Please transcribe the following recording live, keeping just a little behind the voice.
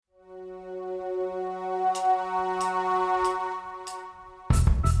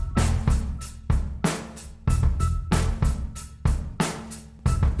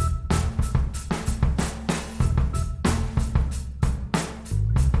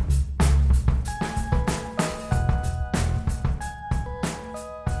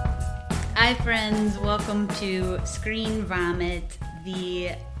Hi friends, welcome to Screen Vomit,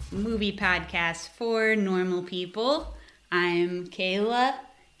 the movie podcast for normal people. I'm Kayla,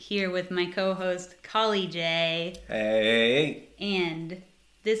 here with my co-host Collie J. Hey. And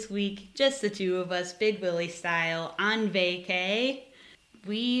this week, just the two of us, Big Willie style, on vacay.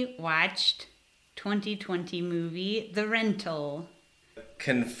 We watched 2020 movie, The Rental.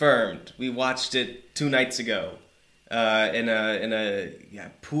 Confirmed. We watched it 2 nights ago. In a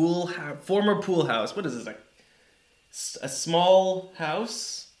former pool house. What is this, like a small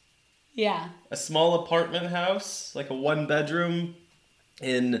house? Yeah. A small apartment house, like a 1-bedroom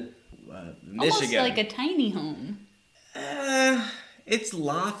in Michigan. Almost like a tiny home. It's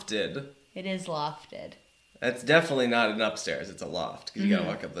lofted. It is lofted. It's definitely not an upstairs. It's a loft because you gotta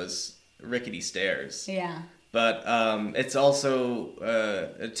walk up those rickety stairs. Yeah. But it's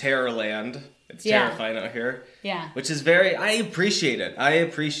also a Terrorland. It's terrifying out here. Yeah. Which is I appreciate it. I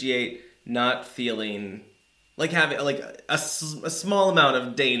appreciate not feeling like having like a small amount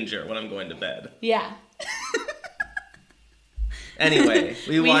of danger when I'm going to bed. Yeah. Anyway,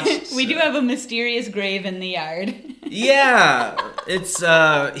 we do have a mysterious grave in the yard. Yeah. It's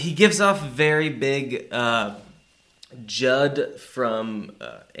he gives off very big Judd from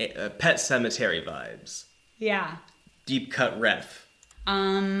Pet Sematary vibes. Yeah. Deep cut ref.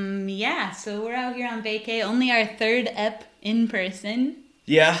 Yeah, so we're out here on vacay. Only our third ep in person.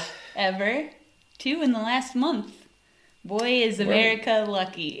 Yeah. Ever. 2 in the last month. Boy, is America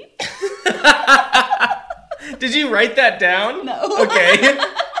lucky. Did you write that down? No. Okay.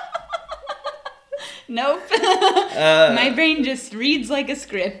 Nope. My brain just reads like a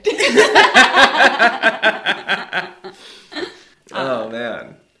script. Oh,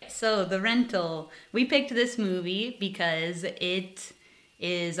 man. So, The Rental. We picked this movie because it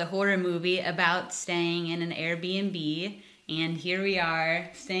is a horror movie about staying in an Airbnb. And here we are,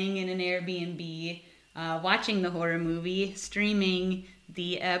 staying in an Airbnb, watching the horror movie, streaming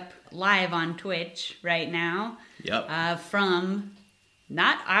the ep live on Twitch right now. Yep. From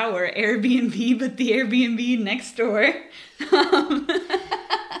not our Airbnb, but the Airbnb next door.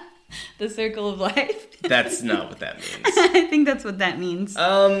 The Circle of Life. That's not what that means. I think that's what that means.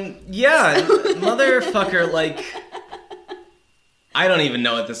 Yeah, motherfucker, like, I don't even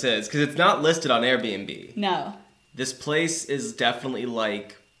know what this is, because it's not listed on Airbnb. No. This place is definitely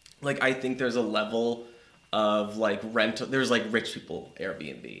like I think there's a level of, like, rental, there's, like, rich people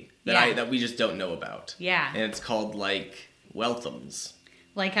Airbnb that we just don't know about. Yeah. And it's called, like, Weltham's.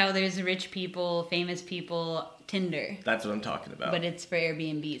 Like how there's rich people, famous people, Tinder. That's what I'm talking about. But it's for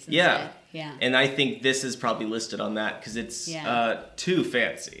Airbnbs instead. Yeah. And I think this is probably listed on that because it's too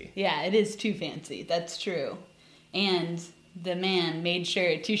fancy. Yeah, it is too fancy. That's true. And the man made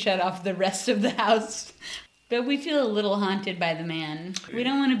sure to shut off the rest of the house. But we feel a little haunted by the man. We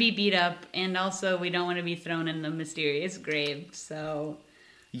don't want to be beat up, and also we don't want to be thrown in the mysterious grave. So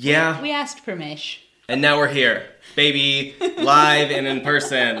yeah, we asked permission. And now we're here, baby, live and in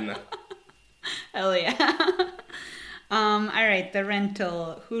person. Hell yeah. All right, The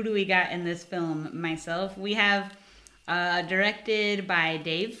Rental. Who do we got in this film? Myself. We have directed by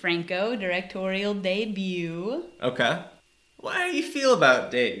Dave Franco, directorial debut. Okay. How do you feel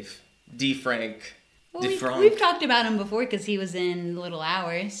about Dave? D-Frank. Well, we've talked about him before because he was in Little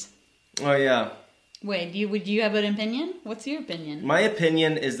Hours. Oh, yeah. Wait, would you have an opinion? What's your opinion? My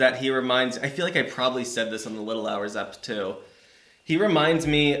opinion is that he reminds... I feel like I probably said this on the Little Hours app, too. He reminds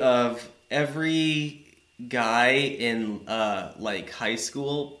me of every guy in, like, high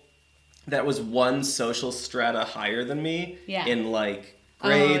school that was one social strata higher than me. Yeah. In, like,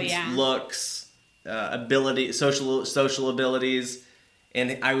 grades, looks, social abilities.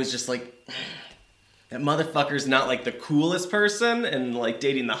 And I was just like... That motherfucker's not, like, the coolest person and, like,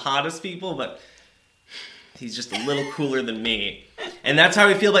 dating the hottest people, but... He's just a little cooler than me. And that's how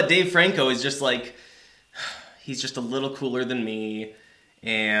I feel about Dave Franco, is just like, he's just a little cooler than me.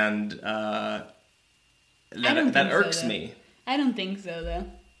 And that irks me. I don't think so, though.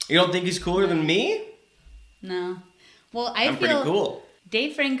 You don't think he's cooler than me? No. Well, I'm pretty cool.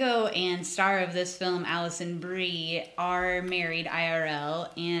 Dave Franco and star of this film, Alison Brie, are married IRL.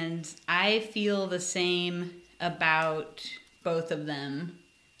 And I feel the same about both of them.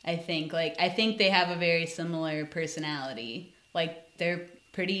 I think they have a very similar personality. Like, they're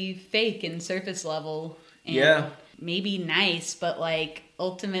pretty fake and surface level. And maybe nice, but, like,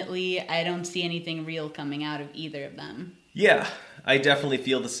 ultimately, I don't see anything real coming out of either of them. Yeah, I definitely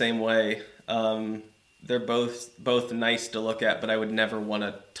feel the same way. They're both nice to look at, but I would never want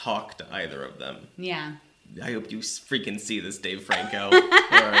to talk to either of them. Yeah. I hope you freaking see this, Dave Franco.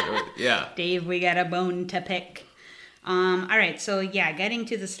 Yeah. Dave, we got a bone to pick. All right, so yeah, getting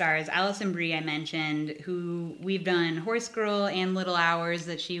to the stars. Alison Brie, I mentioned, who we've done Horse Girl and Little Hours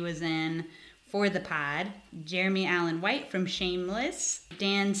that she was in for the pod. Jeremy Allen White from Shameless.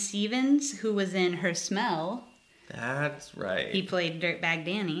 Dan Stevens, who was in Her Smell. That's right. He played Dirtbag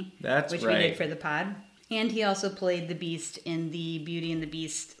Danny. That's which right. we did for the pod. And he also played the Beast in the Beauty and the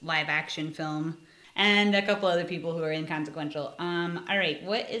Beast live action film. And a couple other people who are inconsequential. All right,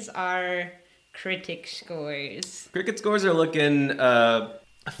 what is our critic scores? Cricket scores are looking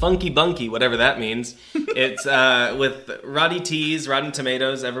funky bunky, whatever that means. It's with Roddy T's, Rotten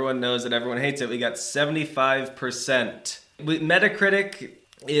Tomatoes. Everyone knows it. Everyone hates it. We got 75%. Metacritic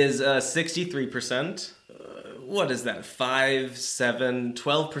is 63%. What is that? 5, 7,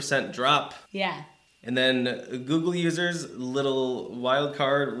 12% drop. Yeah. And then Google users, little wild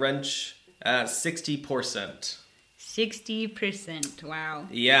card wrench, 60%. 60%. Wow.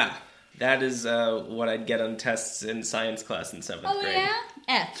 Yeah. That is what I'd get on tests in science class in 7th grade. Oh, yeah?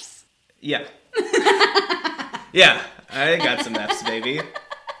 F's. Yeah. Yeah, I got some F's, baby.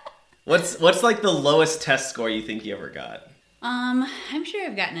 What's like the lowest test score you think you ever got? I'm sure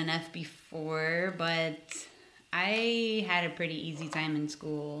I've gotten an F before, but I had a pretty easy time in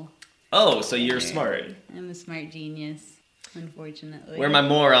school. Oh, so you're smart. I'm a smart genius, unfortunately. Where are my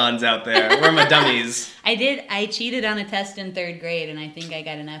morons out there? Where are my dummies? I cheated on a test in 3rd grade, and I think I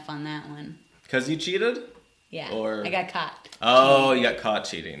got an F on that one. Because you cheated? Yeah, Or... I got caught. Oh, you got caught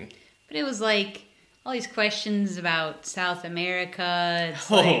cheating. But it was like all these questions about South America. It's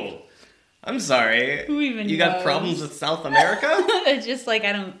Oh, like, I'm sorry. who even You knows? got problems with South America? It's just like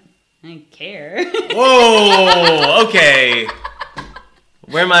I don't care. Whoa, okay.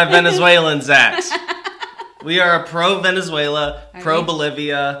 Where my Venezuelans at? We are pro-Venezuela,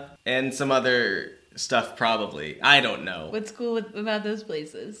 pro-Bolivia, and some other stuff probably. I don't know. What's cool about those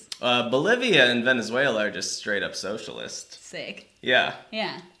places? Bolivia and Venezuela are just straight up socialist. Sick. Yeah.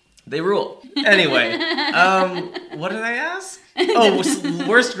 Yeah. They rule. Anyway, what did I ask? Oh,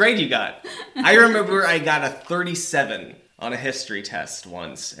 worst grade you got. I remember I got a 37 on a history test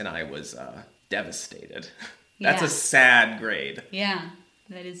once, and I was devastated. That's Yeah. a sad grade. Yeah,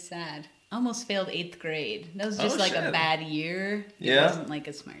 that is sad. Almost failed 8th grade. That was just like shit. a bad year. It Yeah? wasn't like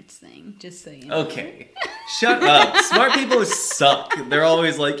a smarts thing, just so you know. Okay. Shut up. Smart people suck. They're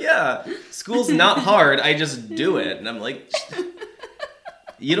always like, yeah, school's not hard. I just do it. And I'm like...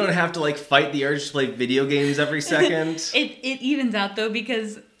 You don't have to, like, fight the urge to play video games every second. It evens out, though,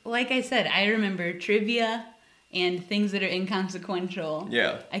 because, like I said, I remember trivia and things that are inconsequential.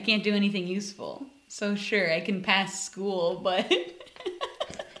 Yeah. I can't do anything useful. So, sure, I can pass school, but...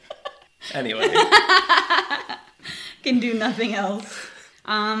 Anyway. can do nothing else.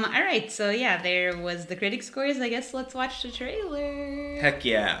 All right, so, yeah, there was the critic scores. I guess let's watch the trailer. Heck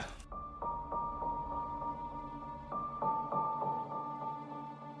yeah.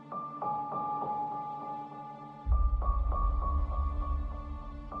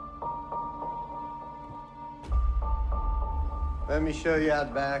 Let me show you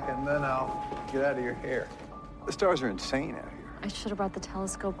out back, and then I'll get out of your hair. The stars are insane out here. I should have brought the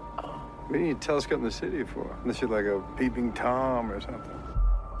telescope. What do you need a telescope in the city for? Unless you're like a peeping Tom or something.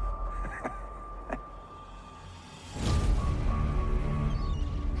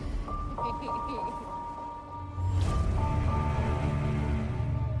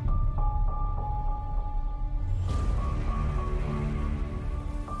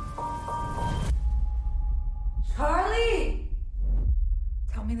 Charlie!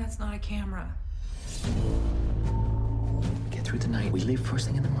 Tell me that's not a camera. Get through the night. We leave first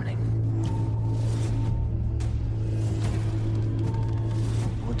thing in the morning.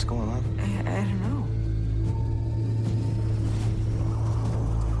 What's going on? I don't know.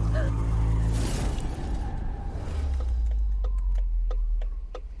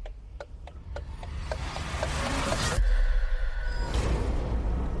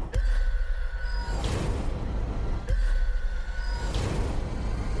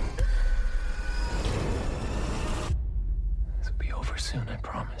 This will be over soon, I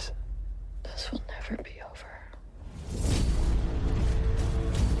promise. This will never be over.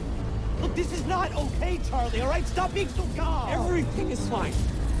 Look, this is not okay, Charlie, all right? Stop being so calm. Everything is fine.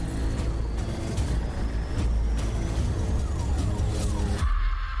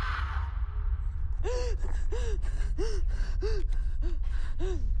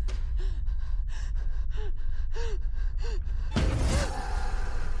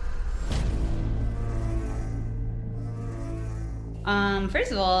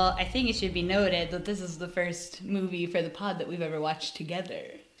 First of all, I think it should be noted that this is the first movie for the pod that we've ever watched together.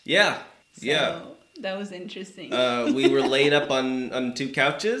 Yeah. So, Yeah. That was interesting. We were laid up on 2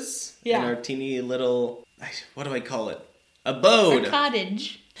 couches in Yeah. our teeny little what do I call it? Abode. A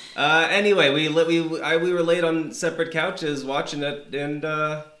cottage. Anyway, we were laid on separate couches watching it, and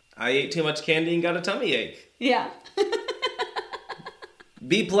I ate too much candy and got a tummy ache. Yeah.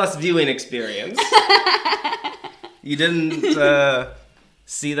 B+ viewing experience. You didn't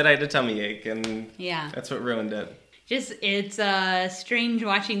see that I had a tummy ache, and Yeah. that's what ruined it. It's strange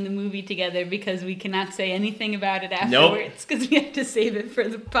watching the movie together because we cannot say anything about it afterwards because we have to save it for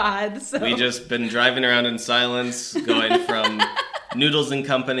the pod. So We just been driving around in silence, going from Noodles and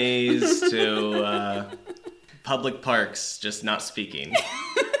Companies to public parks, just not speaking.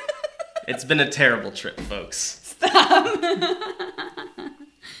 It's been a terrible trip, folks.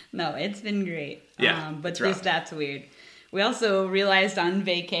 No, it's been great. Yeah, but it's rough. that's weird. We also realized on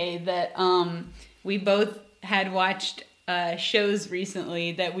vacay that we both had watched shows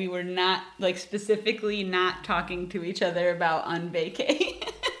recently that we were not, like, specifically not talking to each other about on vacay.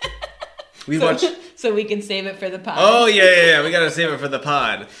 We watched... So we can save it for the pod. Oh, yeah. We gotta save it for the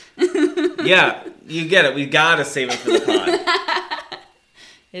pod. Yeah, you get it. We gotta save it for the pod.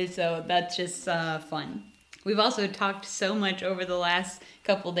 And so that's just fun. We've also talked so much over the last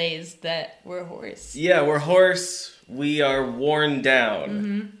couple days that we're hoarse. Yeah, we're hoarse. We are worn down.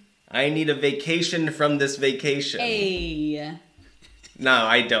 Mm-hmm. I need a vacation from this vacation. Hey. No,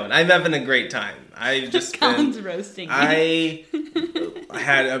 I don't. I'm having a great time. I've just Colin's roasting me. I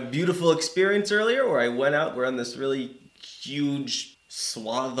had a beautiful experience earlier where I went out. We're on this really huge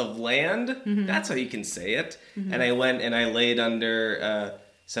swath of land. Mm-hmm. That's how you can say it. Mm-hmm. And I went and I laid under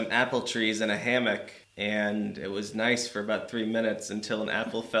some apple trees in a hammock. And it was nice for about 3 minutes until an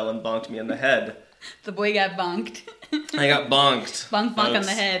apple fell and bonked me on the head. The boy got bonked. I got bonked. Bonk on folks.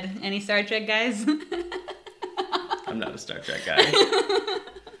 the head. Any Star Trek guys? I'm not a Star Trek guy.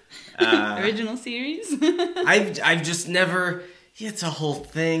 Original series? I've just never... It's a whole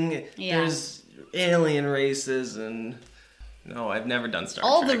thing. Yeah. There's alien races and... No, I've never done Star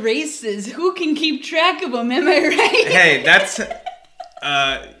All Trek. the races. Who can keep track of them? Am I right? Hey, that's...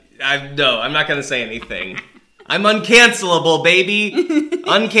 I'm not gonna say anything. I'm uncancelable, baby.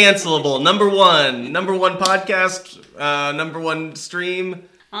 Uncancelable. Number one podcast. Number one stream.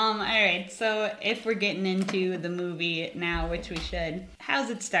 All right. So if we're getting into the movie now, which we should, how's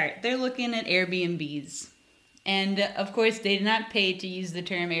it start? They're looking at Airbnbs, and of course they did not pay to use the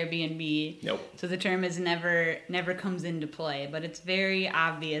term Airbnb. Nope. So the term is never comes into play, but it's very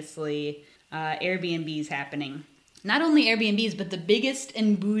obviously Airbnbs happening. Not only Airbnbs, but the biggest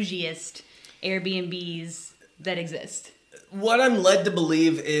and bougiest Airbnbs that exist. What I'm led to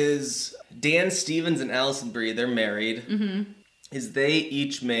believe is Dan Stevens and Allison Brie, they're married, is they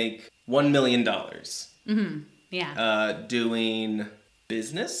each make $1 million Yeah. doing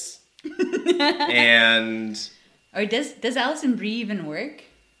business. And... Or does Allison Brie even work?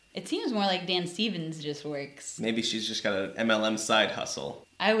 It seems more like Dan Stevens just works. maybe she's just got an MLM side hustle.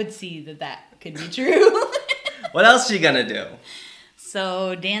 I would see that could be true. What else she gonna do?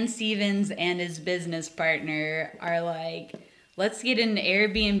 So Dan Stevens and his business partner are like, let's get an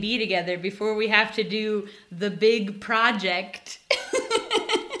Airbnb together before we have to do the big project.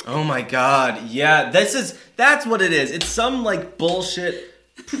 Oh my god, yeah, that's what it is. It's some like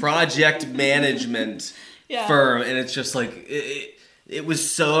bullshit project management Yeah. firm, and it's just like it was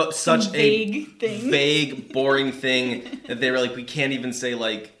such vague a thing. vague, boring thing that they were like, we can't even say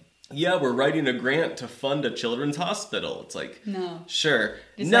like, yeah, we're writing a grant to fund a children's hospital. It's like, No. sure,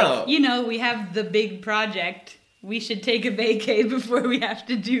 It's no, like, we have the big project. We should take a vacay before we have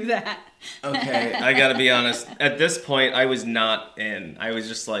to do that. Okay, I gotta be honest. At this point, I was not in. I was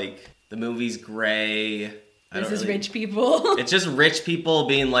just like, the movie's gray. This is rich people. It's just rich people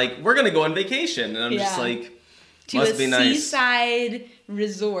being like, we're gonna go on vacation. And I'm just Yeah. like, to must a be nice. seaside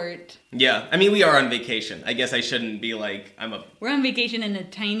resort. Yeah, I mean, we are on vacation. I guess I shouldn't be like, We're on vacation in a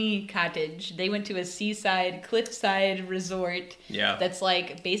tiny cottage. They went to a seaside, cliffside resort. Yeah. That's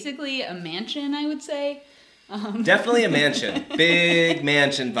like basically a mansion, I would say. Definitely a mansion. Big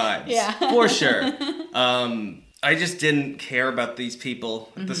mansion vibes. Yeah. For sure. I just didn't care about these people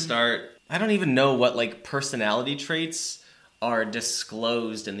at the start. I don't even know what, like, personality traits are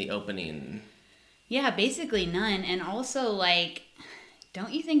disclosed in the opening. Yeah, basically none. And also, like,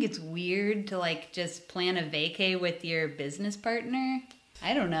 don't you think it's weird to, like, just plan a vacay with your business partner?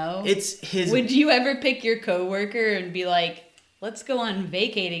 I don't know. It's his... Would you ever pick your coworker and be like, let's go on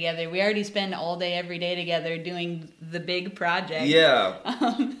vacay together? We already spend all day, every day together doing the big project. Yeah.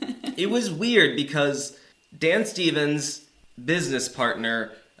 It was weird because Dan Stevens' business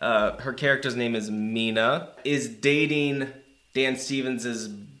partner, her character's name is Mina, is dating Dan Stevens'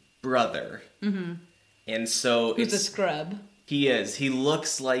 brother. Mm-hmm. And so Who's a scrub. He is. He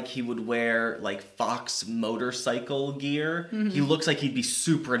looks like he would wear, like, Fox motorcycle gear. He looks like he'd be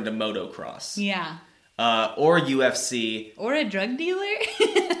super into motocross. Yeah. Or UFC. Or a drug dealer?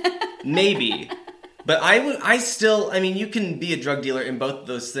 Maybe. But I mean, you can be a drug dealer in both of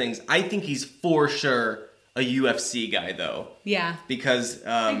those things. I think he's for sure a UFC guy, though. Yeah. Because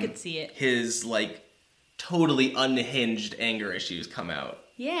I could see it. His, like, totally unhinged anger issues come out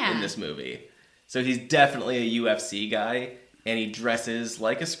Yeah. in this movie. So he's definitely a UFC guy, and he dresses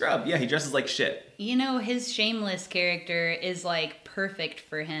like a scrub. Yeah, he dresses like shit. You know, his Shameless character is, like, perfect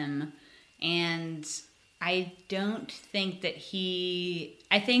for him. And I don't think that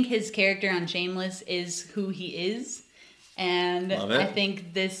I think his character on Shameless is who he is. And Love it. I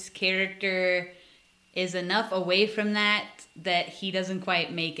think this character is enough away from that he doesn't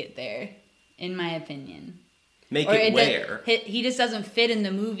quite make it there, in my opinion. Make it where? He just doesn't fit in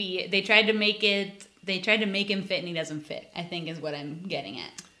the movie. They tried to make him fit, and he doesn't fit, I think is what I'm getting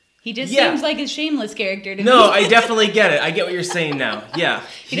at. He just seems like his Shameless character to me. No, I definitely get it. I get what you're saying now. Yeah.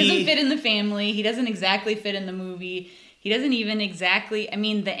 He doesn't fit in the family. He doesn't exactly fit in the movie. He doesn't even exactly... I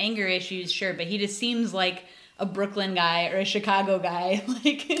mean, the anger issues, sure, but he just seems like a Brooklyn guy or a Chicago guy.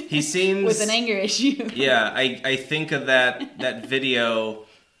 Like, he seems... with an anger issue. Yeah, I think of that video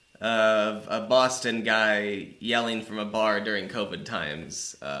of a Boston guy yelling from a bar during COVID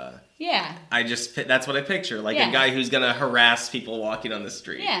times. Yeah. That's what I picture. Like a guy who's going to harass people walking on the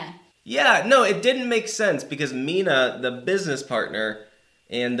street. Yeah. Yeah, no, it didn't make sense because Mina, the business partner,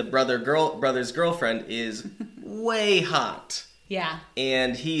 and the brother's girlfriend is way hot. Yeah.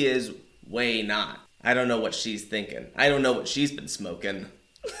 And he is way not. I don't know what she's thinking. I don't know what she's been smoking.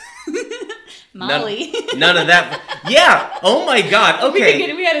 Molly. None of that. Yeah. Oh my God.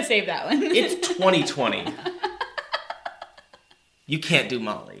 Okay. We gotta save that one. It's 2020. You can't do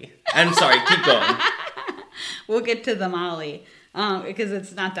Molly. I'm sorry. Keep going. We'll get to the Molly because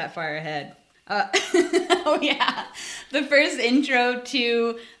it's not that far ahead. Oh yeah, the first intro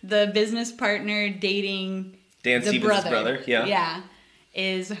to the business partner dating Dan the Stevens' brother. Yeah,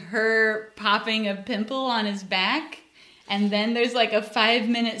 is her popping a pimple on his back, and then there's like a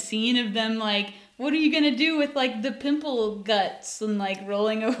 5-minute scene of them like, what are you gonna do with like the pimple guts and like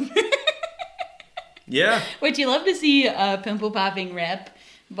rolling over? Yeah. Which you love to see a pimple popping rep.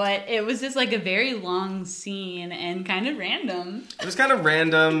 But it was just like a very long scene and kind of random. It was kind of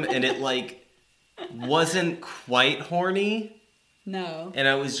random and it like wasn't quite horny. No. And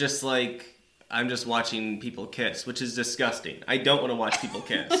I was just like, I'm just watching people kiss, which is disgusting. I don't want to watch people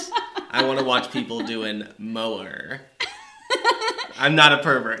kiss. I want to watch people doing mower. I'm not a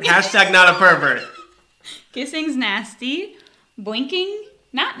pervert. Hashtag not a pervert. Kissing's nasty. Boinking,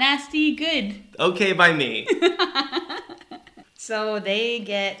 not nasty, good. Okay by me. So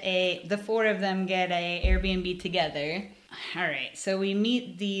the four of them get a Airbnb together. All right, so we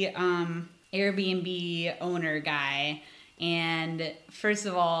meet the Airbnb owner guy, and first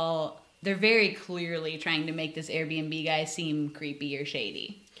of all, they're very clearly trying to make this Airbnb guy seem creepy or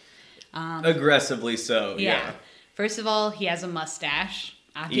shady. Aggressively so, yeah. First of all, he has a mustache.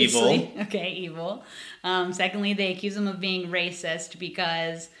 Obviously. Evil. Okay, evil. Secondly, they accuse him of being racist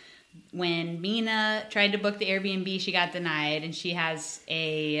because when Mina tried to book the Airbnb, she got denied, and she has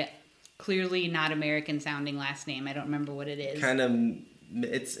a clearly not American sounding last name. I don't remember what it is.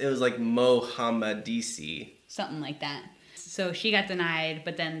 It was like Mohammedisi. Something like that. So she got denied,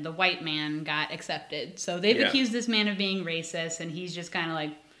 but then the white man got accepted. So they've accused this man of being racist, and he's just kind of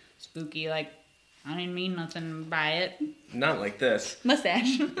like spooky, like, I didn't mean nothing by it. Not like this.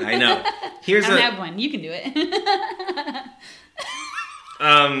 Mustache. I know. I don't have one. You can do it.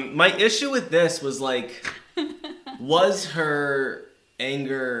 My issue with this was like, was her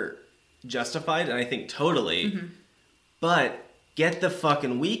anger justified? And I think totally. Mm-hmm. But get the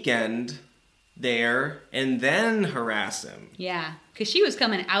fucking weekend there and then harass him. Yeah, because she was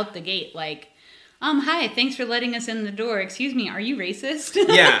coming out the gate like, hi, thanks for letting us in the door. Excuse me, are you racist?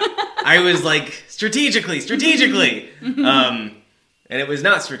 Yeah, I was like, strategically. And it was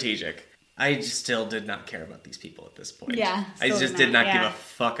not strategic. I just still did not care about these people at this point. Yeah. I just did not give a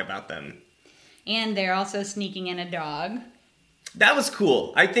fuck about them. And they're also sneaking in a dog. That was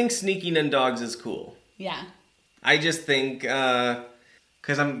cool. I think sneaking in dogs is cool. Yeah. I just think,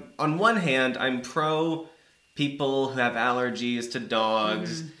 because on one hand, I'm pro people who have allergies to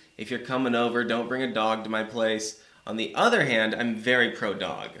dogs. Mm-hmm. If you're coming over, don't bring a dog to my place. On the other hand, I'm very pro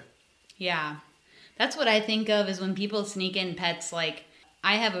dog. Yeah. That's what I think of is when people sneak in pets. Like,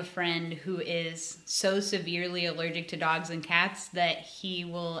 I have a friend who is so severely allergic to dogs and cats that he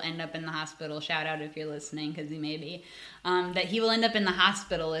will end up in the hospital. Shout out if you're listening, because he may be. That he will end up in the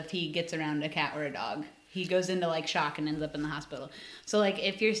hospital if he gets around a cat or a dog. he goes into like shock and ends up in the hospital. So like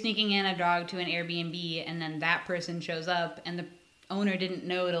if you're sneaking in a dog to an Airbnb and then that person shows up and the owner didn't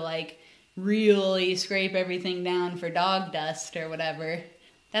know to like really scrape everything down for dog dust or whatever,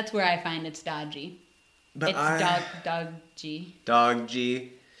 that's where I find it's dodgy. But Dodgy.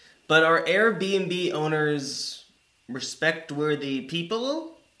 Dog-G. But are Airbnb owners respect-worthy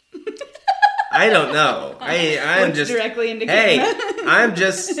people? I don't know. I'm Looks just directly into hey. camera. I'm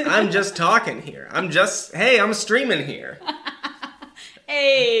just talking here. I'm streaming here.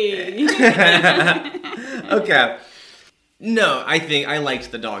 Hey. Okay. No, I think I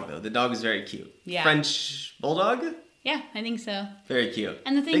liked the dog though. The dog is very cute. Yeah. French bulldog. Yeah, I think so. Very cute.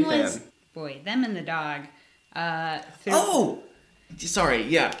 And the thing Big was, fan. boy, them and the dog. Sorry.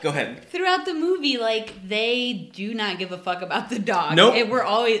 Yeah, go ahead. Throughout the movie, like, they do not give a fuck about the dog. Nope. We're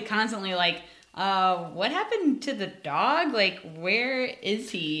always constantly like, what happened to the dog? Like, where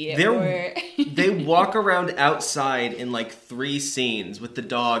is he? They walk around outside in like 3 scenes with the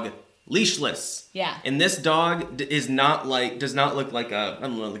dog leashless. Yeah. And this dog does not look like a, I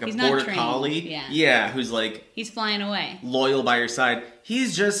don't know, like He's a not border trained. collie. Yeah. Yeah, who's like He's flying away. loyal by your side.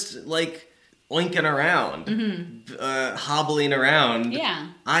 He's just like oinking around, hobbling around.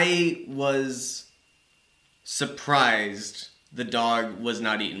 Yeah. I was surprised the dog was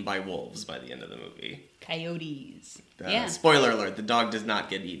not eaten by wolves by the end of the movie. Coyotes. Yeah. Spoiler alert, the dog does not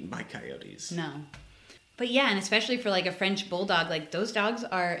get eaten by coyotes. No. But yeah, and especially for like a French bulldog, like those dogs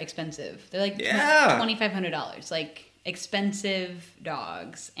are expensive. They're like $2,500. Like expensive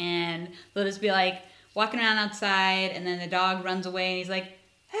dogs. And they'll just be like walking around outside and then the dog runs away and he's like,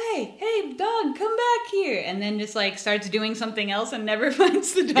 hey, dog, come back here. And then just like starts doing something else and never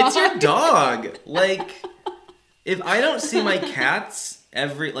finds the dog. It's your dog. Like, if I don't see my cats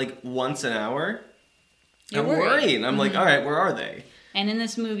every, like, once an hour, You're I'm worried. worried. I'm like, all right, where are they? And in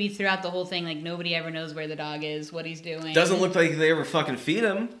this movie, throughout the whole thing, like nobody ever knows where the dog is, what he's doing. Doesn't look like they ever fucking feed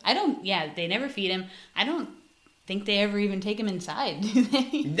him. They never feed him. I don't think they ever even take him inside, do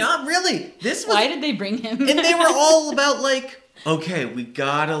they? Not really. Why did they bring him? And they were all about, like, okay, we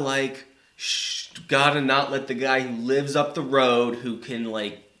gotta, like, gotta not let the guy who lives up the road, who can,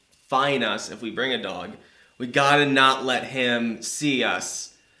 like, fine us if we bring a dog, we gotta not let him see us.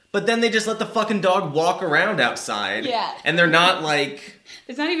 But then they just let the fucking dog walk around outside. Yeah. And they're not, like...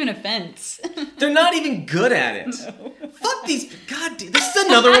 There's not even a fence. They're not even good at it. No. Fuck these... God, dude, this is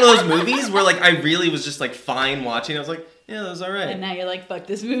another one of those movies where, like, I really was just, like, fine watching. I was like, yeah, that was alright. And now you're like, fuck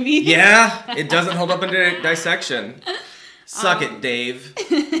this movie. Yeah, it doesn't hold up into dissection. Suck it, Dave.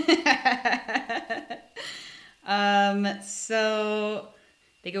 So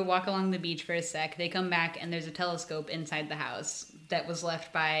they go walk along the beach for a sec. They come back and there's a telescope inside the house that was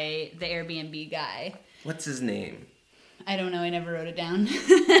left by the Airbnb guy. What's his name? I don't know. I never wrote it down.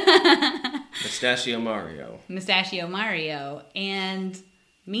 Mustachio Mario. And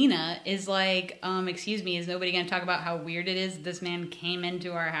Mina is like, excuse me, is nobody going to talk about how weird it is this man came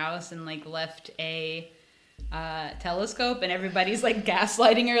into our house and like left a telescope, and everybody's like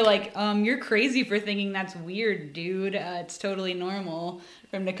gaslighting her like, you're crazy for thinking that's weird, dude. It's totally normal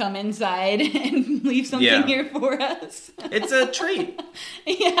for him to come inside and leave something here for us. It's a treat.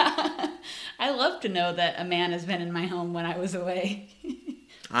 Yeah. I love to know that a man has been in my home when I was away.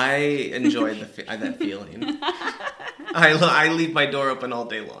 I enjoy that feeling. I leave my door open all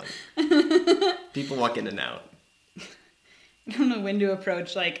day long. People walk in and out. I don't know when to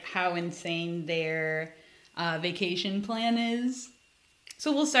approach like how insane their vacation plan is.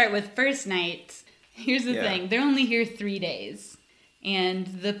 So we'll start with first night. Here's the thing. They're only here 3 days. And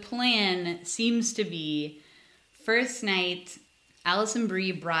the plan seems to be first night, Alison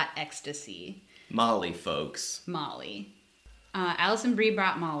Brie brought ecstasy. Molly, folks. Molly. Alison Brie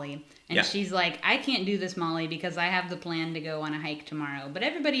brought Molly. And she's like, I can't do this, Molly, because I have the plan to go on a hike tomorrow. But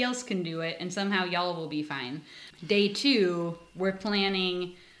everybody else can do it, and somehow y'all will be fine. Day 2, we're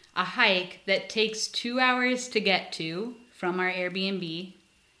planning a hike that takes 2 hours to get to from our Airbnb.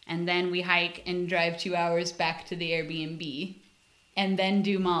 And then we hike and drive 2 hours back to the Airbnb. And then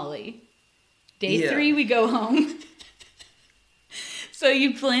do Molly. Day 3, we go home. So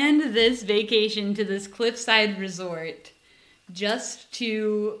you planned this vacation to this cliffside resort just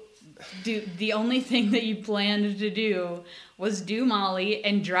to do... The only thing that you planned to do was do Molly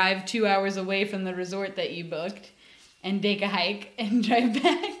and drive 2 hours away from the resort that you booked and take a hike and drive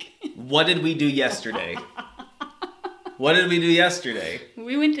back. What did we do yesterday? What did we do yesterday?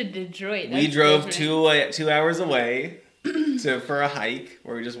 We went to Detroit. We drove 2 hours away for a hike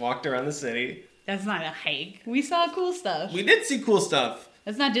where we just walked around the city. That's not a hike. We saw cool stuff. We did see cool stuff.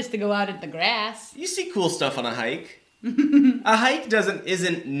 That's not just to go out in the grass. You see cool stuff on a hike. A hike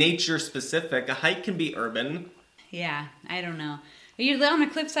isn't nature specific. A hike can be urban. Yeah, I don't know. You're on a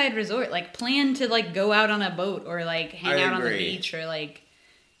cliffside resort. Like, plan to, like, go out on a boat or, like, hang out on the beach or, like,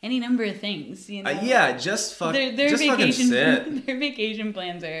 any number of things, you know? Yeah, just fucking sit. Their vacation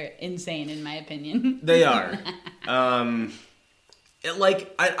plans are insane, in my opinion. They are. I've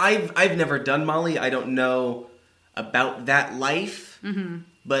never done Molly. I don't know about that life. Mm-hmm.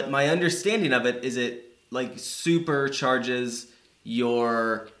 But my understanding of it is it, like, supercharges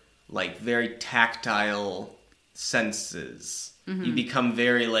your, like, very tactile senses. Mm-hmm. You become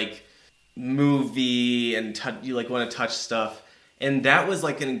very, like, movie and you, like, want to touch stuff. And that was,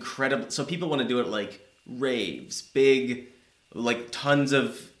 like, an incredible... So people want to do it, like, raves, big, like, tons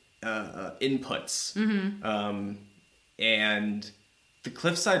of inputs. Mm-hmm. And the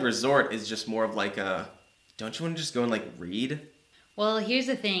Cliffside Resort is just more of, like, a... Don't you want to just go and, like, read? Well, here's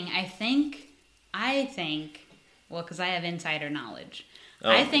the thing. I think... Well, because I have insider knowledge.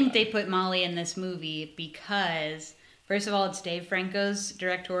 I think they put Molly in this movie because... First of all, it's Dave Franco's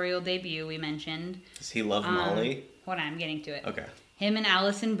directorial debut, we mentioned. Does he love Molly? Hold on, I'm getting to it. Okay. Him and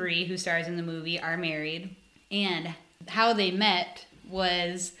Alison Brie, who stars in the movie, are married. And how they met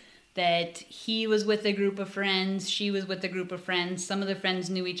was that he was with a group of friends, she was with a group of friends. Some of the friends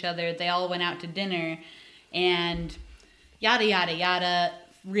knew each other. They all went out to dinner. And yada, yada, yada,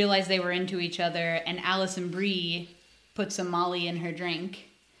 realized they were into each other. And Alison Brie put some Molly in her drink.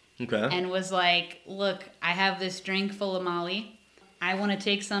 Okay. And was like, look, I have this drink full of Molly. I want to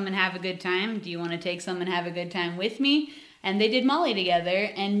take some and have a good time. Do you want to take some and have a good time with me? And they did Molly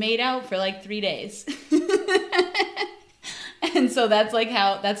together and made out for like 3 days. And so that's like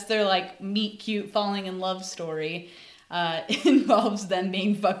that's their like meet cute falling in love story. Involves them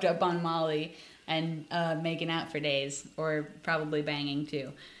being fucked up on Molly and making out for days, or probably banging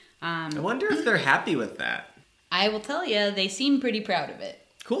too. I wonder if they're happy with that. I will tell you, they seem pretty proud of it.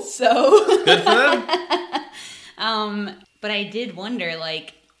 Cool. So good for them. But I did wonder,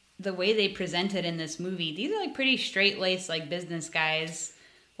 like, the way they presented in this movie, these are like pretty straight-laced, like, business guys.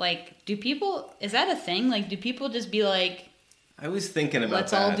 Like, is that a thing? Like, do people just be like, I was thinking about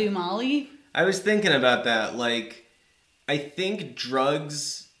let's all do Molly? I was thinking about that. Like, I think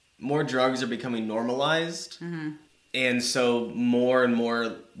more drugs are becoming normalized. Mm-hmm. And so more and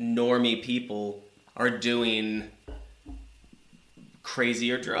more normie people are doing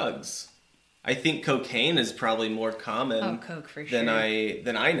crazier drugs. I think cocaine is probably more common coke for than I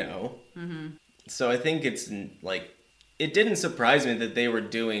know. Mm-hmm. So I think it's like, it didn't surprise me that they were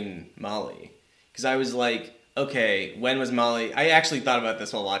doing Molly, because I was like, okay, when was Molly? I actually thought about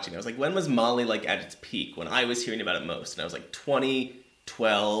this while watching. I was like, when was Molly like at its peak, when I was hearing about it most? And I was like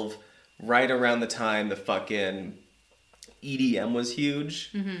 2012, right around the time the fucking EDM was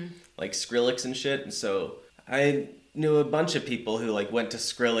huge, mm-hmm. like Skrillex and shit. And so I knew a bunch of people who like went to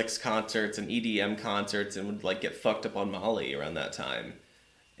Skrillex concerts and EDM concerts and would like get fucked up on Molly around that time.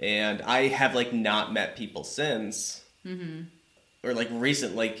 And I have like not met people since, mm-hmm. or like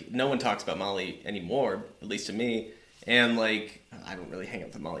recent, like no one talks about Molly anymore, at least to me. And like, I don't really hang out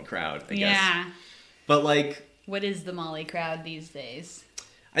with the Molly crowd, I guess. Yeah. But like, what is the Molly crowd these days?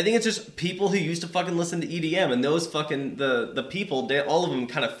 I think it's just people who used to fucking listen to EDM, and those fucking, the people, all of them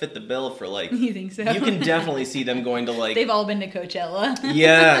kind of fit the bill for like... You think so? You can definitely see them going to like... They've all been to Coachella.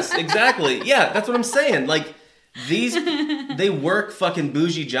 Yes, exactly. Yeah, that's what I'm saying. Like, they work fucking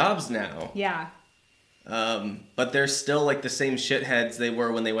bougie jobs now. Yeah. But they're still like the same shitheads they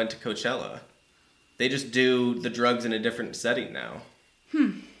were when they went to Coachella. They just do the drugs in a different setting now.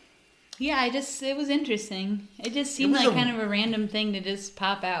 Yeah, it was interesting. It just seemed like kind of a random thing to just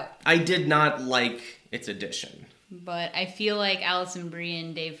pop out. I did not like its addition. But I feel like Alison Brie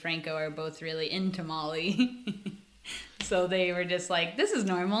and Dave Franco are both really into Molly. So they were just like, this is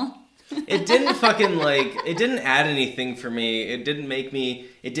normal. It didn't fucking like, it didn't add anything for me. It didn't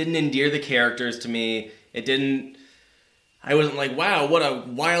endear the characters to me. I wasn't like, wow, what a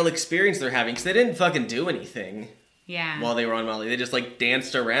wild experience they're having. Because they didn't fucking do anything. Yeah. While they were on Molly. They just like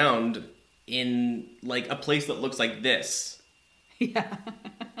danced around in like a place that looks like this. Yeah.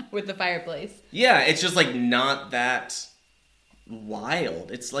 With the fireplace. Yeah, it's just like not that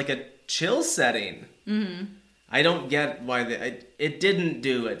wild. It's like a chill setting. Mm-hmm. I don't get why it didn't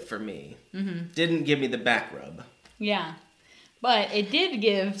do it for me. Mm-hmm. Didn't give me the back rub. Yeah. But it did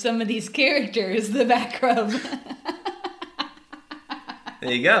give some of these characters the back rub.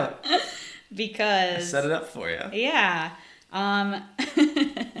 There you go. Because... I set it up for you. Yeah.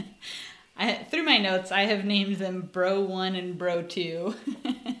 Through my notes, I have named them Bro 1 and Bro 2.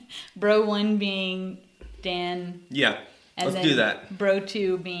 Bro 1 being Dan. Yeah, let's do that. Bro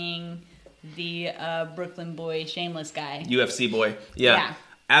 2 being the Brooklyn boy, shameless guy. UFC boy. Yeah. Yeah.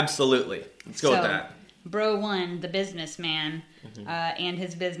 Absolutely. Let's go with So, that. Bro 1, the businessman, and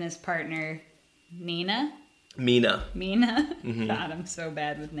his business partner, Mina. Mina. God, I'm so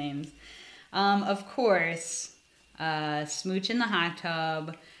bad with names. Of course, smooch in the hot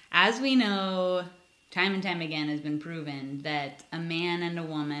tub. As we know, time and time again has been proven that a man and a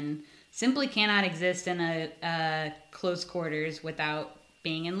woman simply cannot exist in a close quarters without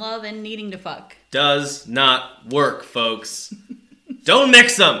being in love and needing to fuck. Does not work, folks. Don't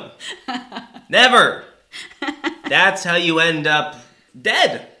mix them. Never. That's how you end up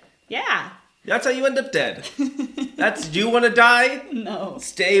dead. Yeah. That's how you end up dead. Do you want to die? No.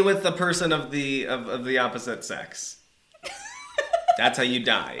 Stay with the person of the opposite sex. That's how you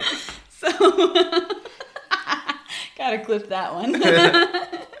die. Gotta clip that one.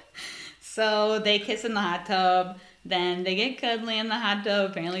 So they kiss in the hot tub. Then they get cuddly in the hot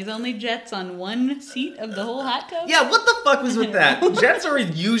tub. Apparently, there's only jets on one seat of the whole hot tub. Yeah, what the fuck was with that? Jets are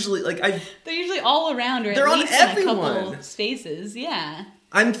usually They're usually all around, or They're at on least in a everyone. couple spaces. Yeah.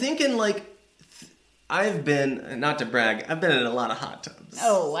 I'm thinking I've been, not to brag, I've been in a lot of hot tubs.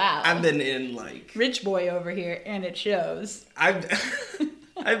 Oh wow. I've been in Rich boy over here, and it shows. I've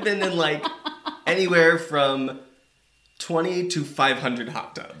been in anywhere from 20 to 500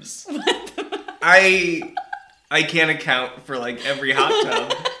 hot tubs. I can't account for every hot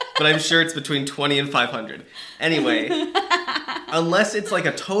tub, but I'm sure it's between 20 and 500. Anyway, unless it's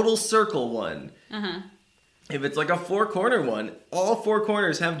a total circle one. If it's a four-corner one, all four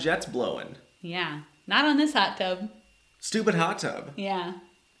corners have jets blowing. Yeah. Not on this hot tub. Stupid hot tub. Yeah.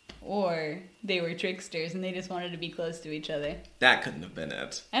 Or they were tricksters and they just wanted to be close to each other. That couldn't have been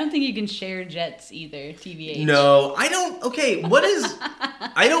it. I don't think you can share jets either, TBH. No, I don't. Okay,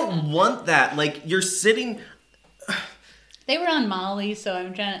 I don't want that. You're sitting. They were on Molly, so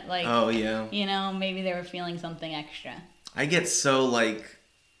I'm trying to, Oh, yeah. Maybe they were feeling something extra. I get so,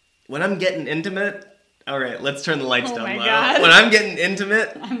 when I'm getting intimate. All right, let's turn the lights down my low. God. When I'm getting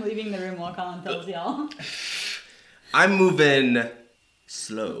intimate, I'm leaving the room while Colin tells y'all. I'm moving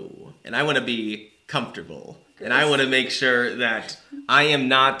slow, and I want to be comfortable, and I want to make sure that I am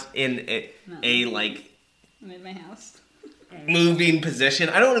not in a I'm in my house. moving position.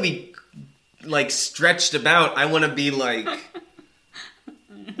 I don't want to be stretched about. I want to be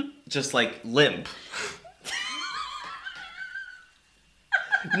just limp.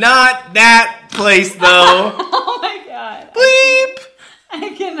 Not that place, though. Oh my god. Bleep!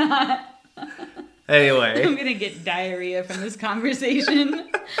 I cannot. Anyway. I'm gonna get diarrhea from this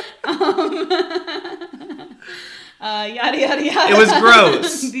conversation. Yada yada yada. It was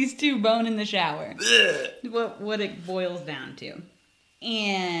gross. These two bone in the shower. What it boils down to.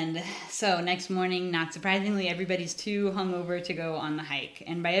 And so next morning, not surprisingly, everybody's too hungover to go on the hike.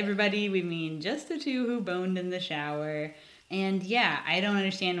 And by everybody, we mean just the two who boned in the shower. And yeah, I don't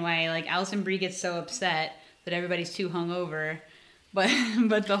understand why Alison Brie gets so upset that everybody's too hungover.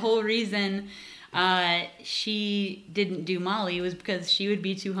 But the whole reason she didn't do Molly was because she would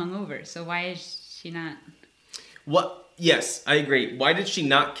be too hungover. So why is she not? What? Yes, I agree. Why did she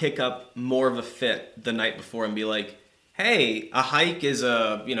not kick up more of a fit the night before and be like, hey, a hike is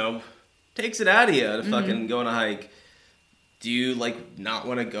takes it out of you to fucking go on a hike. Do you not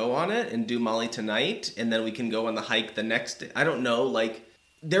want to go on it and do Molly tonight? And then we can go on the hike the next day. I don't know.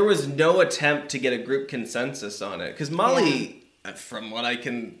 There was no attempt to get a group consensus on it. Because Molly, from what I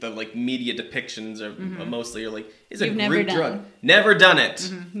can, the media depictions are mostly is a You've group never drug. done. Never done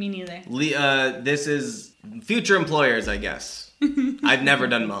it. Me neither. This is future employers, I guess. I've never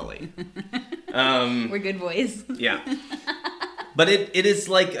done Molly. We're good boys. Yeah. But it is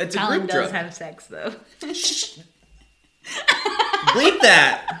it's a Colin group does drug. have sex though. Bleep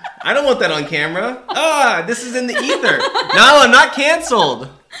that. I don't want that on camera. This is in the ether. No, I'm not canceled.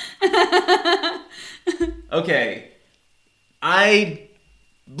 Okay. I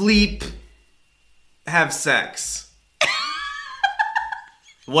bleep have sex.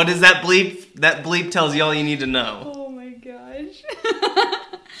 What is that bleep? That bleep tells you all you need to know. Oh my gosh.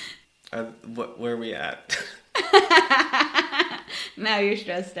 Where are we at? Now you're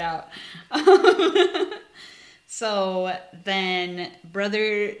stressed out. So then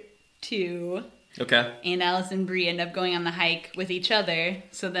Brother 2 and Alison Brie end up going on the hike with each other.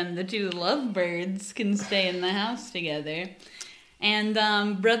 So then the two lovebirds can stay in the house together. And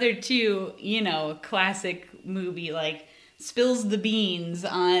Brother 2, classic movie, spills the beans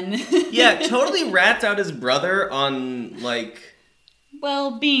on... Yeah, totally rats out his brother on,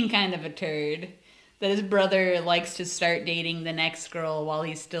 Well, being kind of a turd. That his brother likes to start dating the next girl while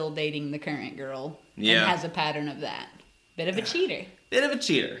he's still dating the current girl. Yeah. And has a pattern of that. Bit of a cheater. Bit of a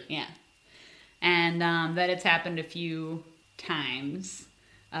cheater. Yeah. and that it's happened a few times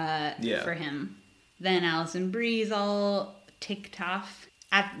for him. Then Alison Brie's all ticked off.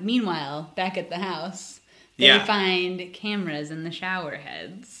 Meanwhile, back at the house, they find cameras in the shower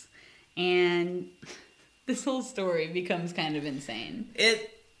heads, and this whole story becomes kind of insane.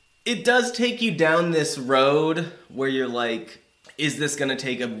 It does take you down this road where you're like, is this going to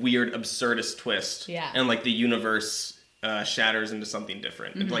take a weird absurdist twist? Yeah. And like the universe shatters into something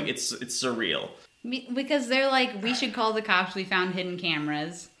different. Mm-hmm. Like it's surreal. Because they're like, we should call the cops, we found hidden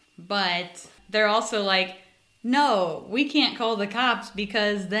cameras. But they're also like, no, we can't call the cops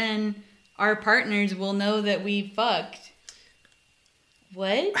because then our partners will know that we fucked.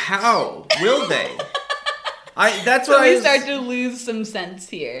 What? How? Will they? That's what so I we start to lose some sense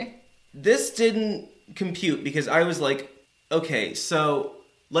here. This didn't compute because I was like, okay, so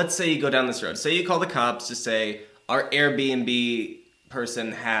let's say you go down this road. Say you call the cops to say, our Airbnb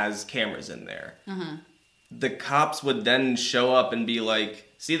person has cameras in there. Uh-huh. The cops would then show up and be like,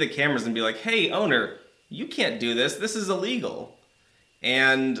 see the cameras and be like, hey, owner, you can't do this. This is illegal.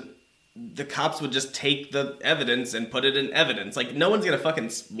 And the cops would just take the evidence and put it in evidence. Like, no one's going to fucking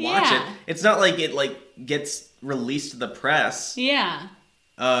watch it. It's not like it, like, gets released to the press. Yeah.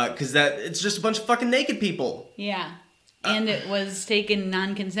 Because it's just a bunch of fucking naked people. Yeah. And it was taken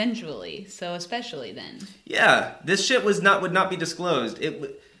non-consensually, so especially then. Yeah, this shit would not be disclosed.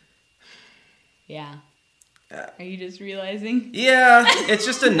 Yeah. Are you just realizing? Yeah, it's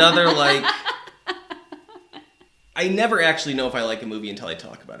just another, like... I never actually know if I like a movie until I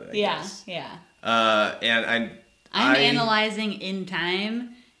talk about it, I guess. Yeah. And I'm analyzing in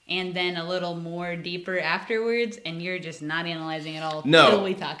time, and then a little more deeper afterwards, and you're just not analyzing at all until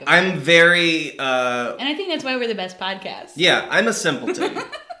we talk about it. I'm very... and I think that's why we're the best podcast. Yeah, I'm a simpleton.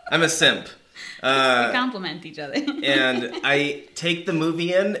 I'm a simp. We compliment each other. And I take the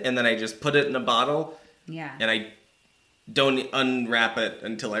movie in, and then I just put it in a bottle. Yeah. And I don't unwrap it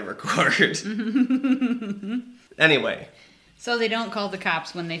until I record. Anyway. So they don't call the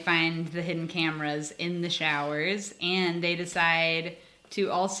cops when they find the hidden cameras in the showers, and they decide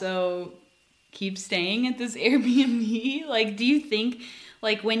to also keep staying at this Airbnb. Like, do you think,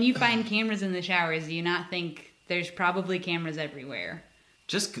 like, when you find cameras in the showers, do you not think there's probably cameras everywhere?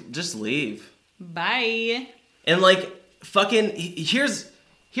 Just leave. Bye. And, like, fucking, here's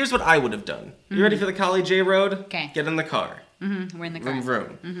what I would have done. You ready for the Collie J Road? Okay. Get in the car. Mm-hmm. We're in the car. Vroom,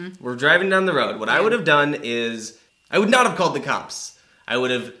 vroom. Mm-hmm. We're driving down the road. What I would have done is, I would not have called the cops. I would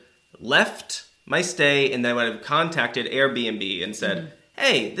have left my stay, and then I would have contacted Airbnb and said,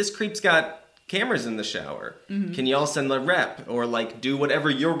 hey, this creep's got cameras in the shower. Mm-hmm. Can y'all send the rep? Or, like, do whatever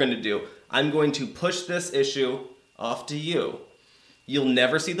you're going to do. I'm going to push this issue off to you. You'll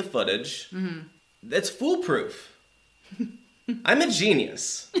never see the footage. Mm-hmm. It's foolproof. I'm a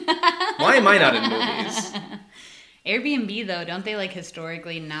genius. Why am I not in movies? Airbnb, though, don't they, like,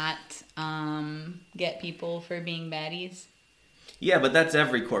 historically not get people for being baddies? Yeah, but that's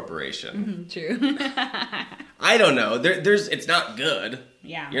every corporation. True. I don't know. It's not good.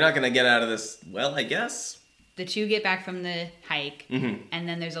 Yeah. You're not going to get out of this, well, I guess. The two get back from the hike, and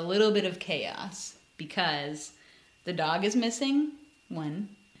then there's a little bit of chaos because the dog is missing. One.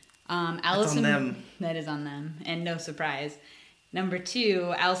 Alison, That's on them. That is on them, and no surprise. Number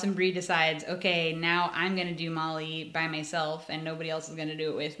 2, Alison Brie decides, okay, now I'm going to do Molly by myself, and nobody else is going to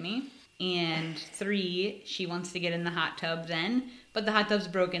do it with me. And 3, she wants to get in the hot tub then, but the hot tub's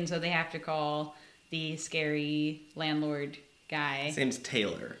broken, so they have to call the scary landlord guy. His name's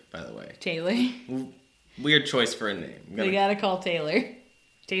Taylor, by the way. Taylor. Weird choice for a name. They gotta call Taylor.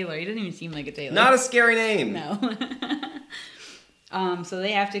 Taylor, he doesn't even seem like a Taylor. Not a scary name. No. So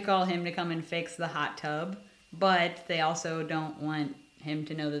they have to call him to come and fix the hot tub, but they also don't want him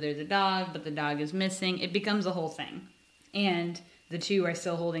to know that there's a dog, but the dog is missing. It becomes a whole thing. And the two are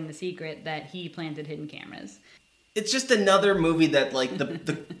still holding the secret that he planted hidden cameras. It's just another movie that, like,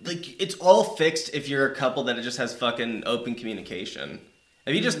 like, it's all fixed if you're a couple that it just has fucking open communication.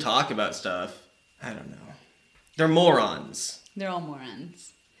 If you just talk about stuff, I don't know. They're morons. They're all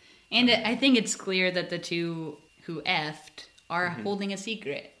morons. And I think it's clear that the two who effed are holding a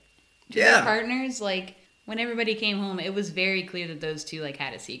secret. To their partners, like, when everybody came home, it was very clear that those two, like,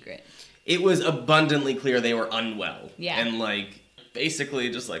 had a secret. It was abundantly clear they were unwell. Yeah. And, like, basically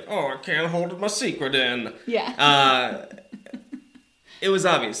just like, oh, I can't hold my secret in. Yeah. It was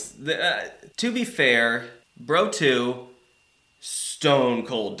obvious. To be fair, Bro 2, stone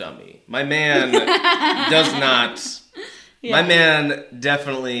cold dummy. My man does not... Yeah. My man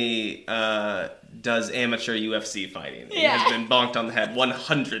definitely does amateur UFC fighting. He has been bonked on the head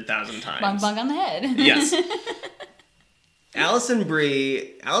 100,000 times. Bonk on the head. Yes. Alison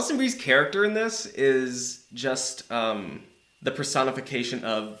Brie's character in this is just the personification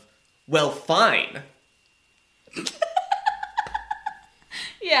of, well, fine.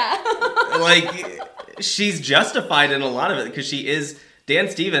 Yeah. Like, she's justified in a lot of it because she is... Dan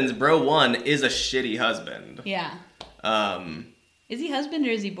Stevens, bro one, is a shitty husband. Yeah. Is he husband or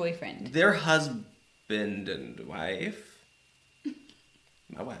is he boyfriend? They're husband and wife.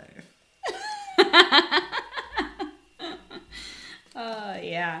 My wife.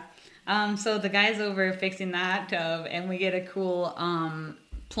 Yeah. So the guy's over fixing the hot tub, and we get a cool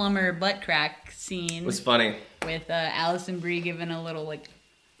plumber butt crack scene. It was funny. With Alison Brie giving a little, like,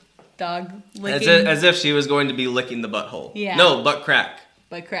 dog licking. As if she was going to be licking the butthole. Yeah. No, butt crack.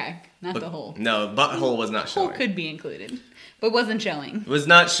 Butt crack, not the hole. No, butthole was not Hole showing. could be included, but wasn't showing. It was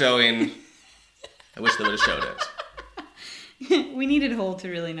not showing. I wish they would have showed it. We needed hole to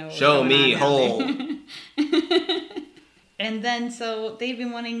really know what Show was me going on hole. And then, so they've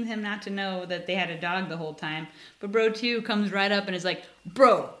been wanting him not to know that they had a dog the whole time. But bro 2 comes right up and is like,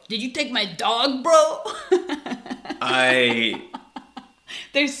 bro, did you take my dog, bro?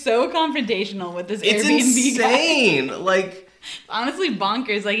 They're so confrontational with this It's Airbnb insane. guy. Like, honestly,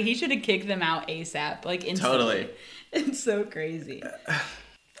 bonkers. Like, he should have kicked them out ASAP. Like, instantly. Totally. It's so crazy.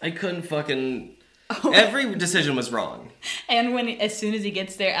 I couldn't fucking... Every decision was wrong. And as soon as he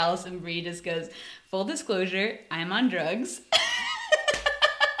gets there, Alison Brie just goes, full disclosure, I'm on drugs.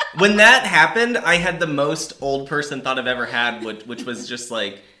 When that happened, I had the most old person thought I've ever had, which was just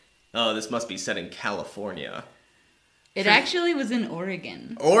like, oh, this must be set in California. It actually was in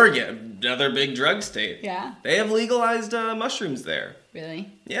Oregon. Oregon, another big drug state. Yeah. They have legalized mushrooms there.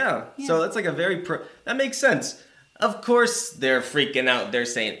 Really? Yeah. So that's like a very that makes sense. Of course they're freaking out. They're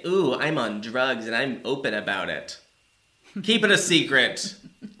saying, ooh, I'm on drugs and I'm open about it. Keep it a secret.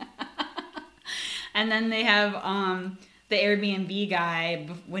 And then they have the Airbnb guy,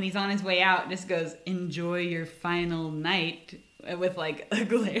 when he's on his way out, just goes, enjoy your final night, with like a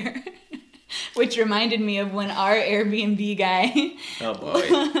glare. Which reminded me of when our Airbnb guy Oh boy.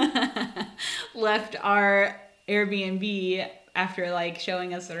 left our Airbnb after like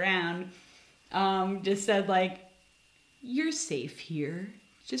showing us around. Just said like, you're safe here.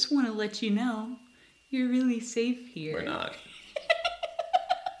 Just want to let you know you're really safe here. We're not.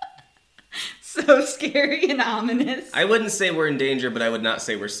 So scary and ominous. I wouldn't say we're in danger, but I would not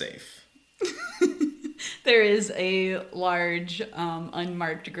say we're safe. There is a large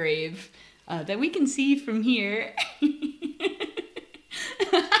unmarked grave that we can see from here.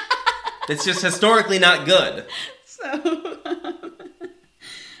 It's just historically not good. So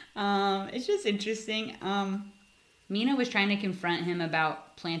it's just interesting. Mina was trying to confront him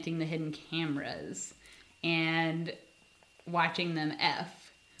about planting the hidden cameras and watching them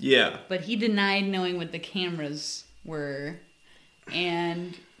F. Yeah. But he denied knowing what the cameras were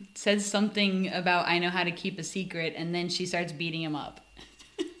and says something about, I know how to keep a secret, and then she starts beating him up.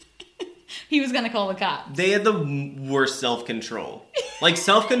 He was going to call the cops. They had the worst self-control. Like,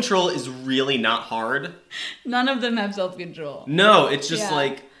 self-control is really not hard. None of them have self-control. No, it's just Yeah.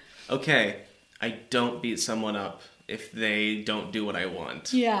 like, okay, I don't beat someone up if they don't do what I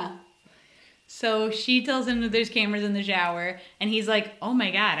want. Yeah. So she tells him that there's cameras in the shower, and he's like, oh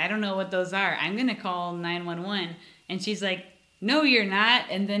my God, I don't know what those are. I'm going to call 911. And she's like, no, you're not.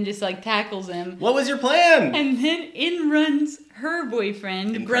 And then just like tackles him. What was your plan? And then in runs her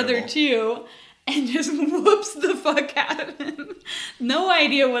boyfriend, Incredible. brother 2, and just whoops the fuck out of him. No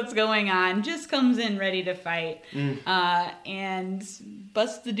idea what's going on. Just comes in ready to fight. And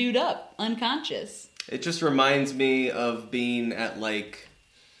busts the dude up, unconscious. It just reminds me of being at like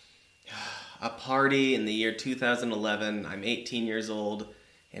a party in the year 2011. I'm 18 years old,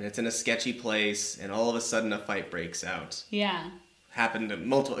 and it's in a sketchy place, and all of a sudden a fight breaks out. Yeah. Happened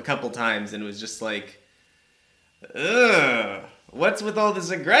a couple times, and it was just like, ugh, what's with all this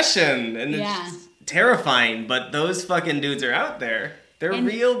aggression? And it's Yeah. just terrifying, but those fucking dudes are out there. They're And-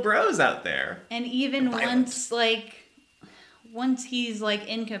 real bros out there. And even Violence. once he's like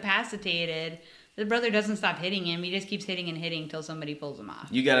incapacitated, the brother doesn't stop hitting him. He just keeps hitting and hitting till somebody pulls him off.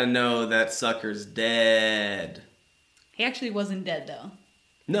 You gotta know that sucker's dead. He actually wasn't dead though.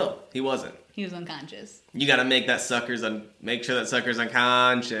 No, he wasn't. He was unconscious. You gotta make sure that sucker's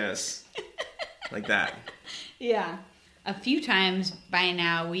unconscious. Like that. Yeah. A few times by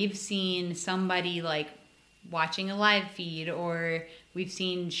now we've seen somebody like watching a live feed, or we've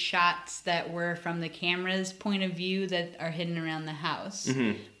seen shots that were from the camera's point of view that are hidden around the house.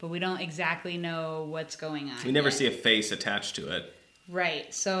 But we don't exactly know what's going on. We never yet. see a face attached to it.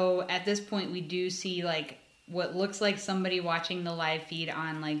 Right. So at this point, we do see like what looks like somebody watching the live feed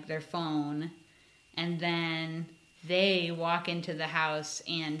on like their phone, and then they walk into the house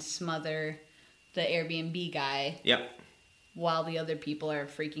and smother the Airbnb guy Yep. while the other people are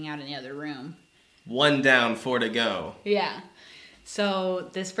freaking out in the other room. 1 down, 4 to go. Yeah. So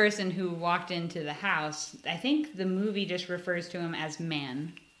this person who walked into the house, I think the movie just refers to him as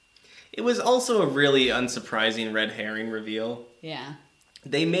man. It was also a really unsurprising red herring reveal. Yeah.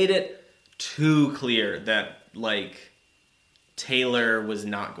 They made it too clear that, like, Taylor was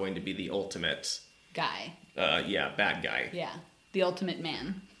not going to be the ultimate, Guy. bad guy. Yeah. The ultimate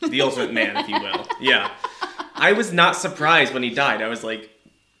man. The ultimate man, if you will. Yeah. I was not surprised when he died. I was like,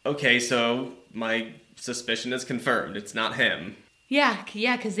 okay, so my suspicion is confirmed. It's not him. Yeah,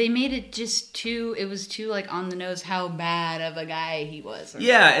 because they made it just too, it was too, like, on the nose how bad of a guy he was.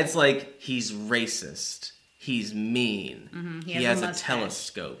 Yeah, it's like, he's racist. He's mean. Mm-hmm. He has a mustache.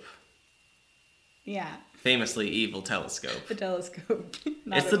 telescope. Yeah, Famously evil telescope. the telescope.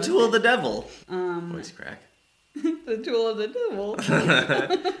 Not It's a the tool of the mustache. devil. Voice crack. The tool of the devil.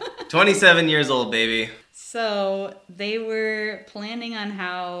 27 years old, baby. So they were planning on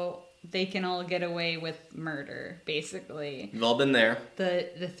how they can all get away with murder, basically. We've all been there.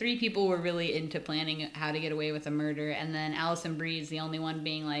 The 3 people were really into planning how to get away with a murder, and then Alison Brie is the only one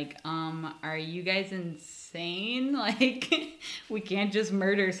being like, are you guys insane? Like, we can't just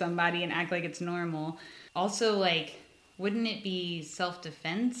murder somebody and act like it's normal. Also, like, wouldn't it be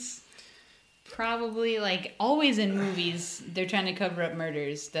self-defense? Probably, like, always in movies, they're trying to cover up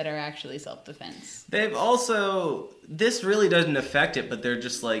murders that are actually self-defense. They've also... This really doesn't affect it, but they're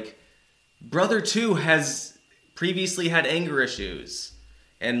just like... Brother 2 has previously had anger issues.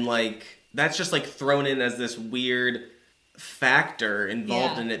 And, like, that's just, like, thrown in as this weird factor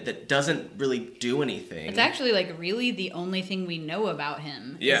involved in it that doesn't really do anything. It's actually, like, really the only thing we know about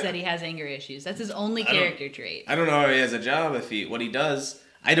him is that he has anger issues. That's his only character trait. I don't know if he has a job, what he does.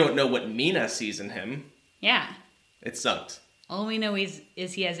 I don't know what Mina sees in him. Yeah. It sucked. All we know is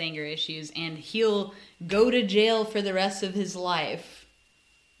he has anger issues, and he'll go to jail for the rest of his life.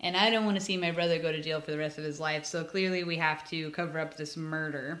 And I don't want to see my brother go to jail for the rest of his life, so clearly we have to cover up this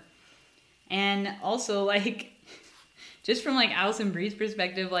murder. And also, like, just from, like, Alison Brie's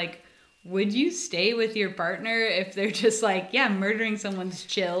perspective, like, would you stay with your partner if they're just like, yeah, murdering someone's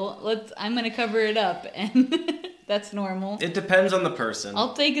chill, I'm gonna cover it up, and that's normal. It depends on the person.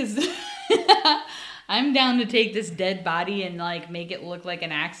 I'll take his... I'm down to take this dead body and, like, make it look like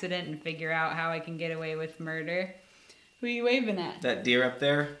an accident and figure out how I can get away with murder. Who are you waving at? That deer up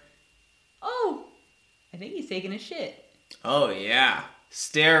there? Oh! I think he's taking a shit. Oh, yeah.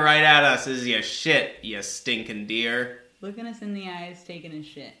 Stare right at us as you shit, you stinking deer. Looking us in the eyes, taking a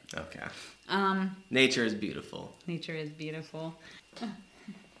shit. Okay. Nature is beautiful. Nature is beautiful.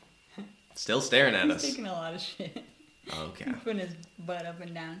 Still staring at He's us. taking a lot of shit. Okay. Putting his butt up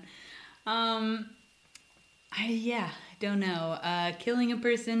and down. I don't know. Killing a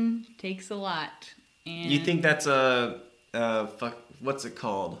person takes a lot. And You think that's what's it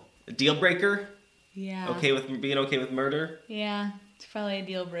called? A deal breaker? Yeah. Being okay with murder? Yeah, it's probably a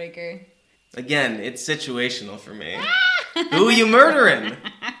deal breaker. Again, it's situational for me. Who are you murdering?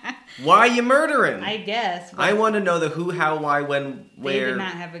 Why are you murdering? I guess. I want to know the who, how, why, when, They where. did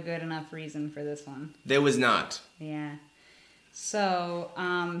not have a good enough reason for this one. There was not. Yeah. So,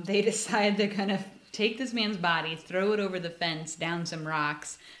 they decide they're gonna take this man's body, throw it over the fence, down some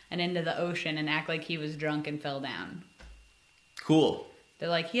rocks, and into the ocean, and act like he was drunk and fell down. Cool. They're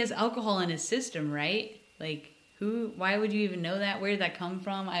like, he has alcohol in his system, right? Like, why would you even know that? Where did that come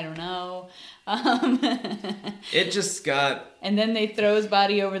from? I don't know. It just got... And then they throw his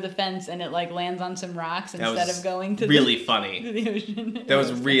body over the fence, and it, like, lands on some rocks instead of going to really to funny. the ocean. That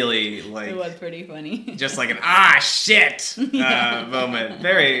was really, like... It was pretty funny. Just like an, shit moment.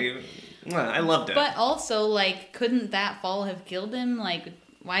 Very... I loved it. But also, like, couldn't that fall have killed him? Like,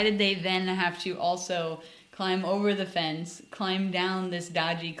 why did they then have to also climb over the fence, climb down this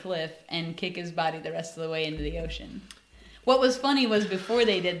dodgy cliff, and kick his body the rest of the way into the ocean? What was funny was before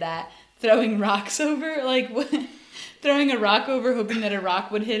they did that, throwing rocks over, like, throwing a rock over, hoping that a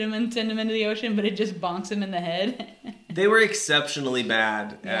rock would hit him and send him into the ocean, but it just bonks him in the head. They were exceptionally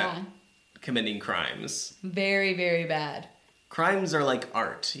bad at Yeah. committing crimes. Very, very bad. Crimes are like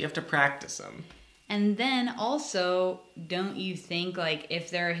art. You have to practice them. And then also, don't you think, like,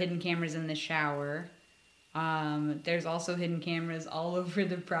 if there are hidden cameras in the shower, there's also hidden cameras all over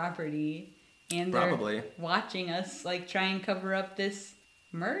the property, and they're Probably. watching us, like, try and cover up this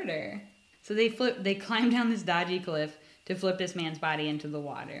murder. So they climb down this dodgy cliff to flip this man's body into the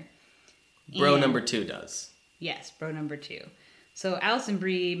water. Bro And- number 2 does. Yes, bro number 2. So Alison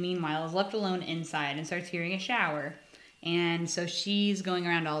Brie, meanwhile, is left alone inside and starts hearing a shower. And so she's going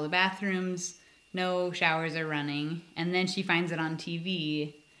around all the bathrooms, No showers are running. And then she finds it on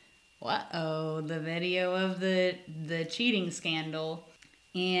TV. Uh-oh, the video of the cheating scandal.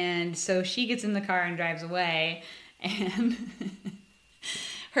 And so she gets in the car and drives away. And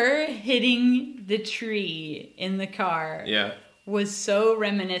her hitting the tree in the car was so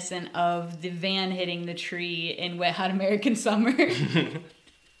reminiscent of the van hitting the tree in Wet Hot American Summer.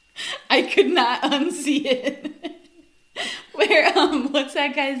 I could not unsee it. Where, what's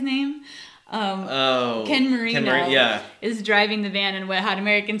that guy's name? Ken Marino is driving the van in Wet Hot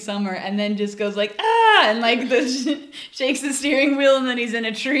American Summer and then just goes like, ah, and like shakes the steering wheel and then he's in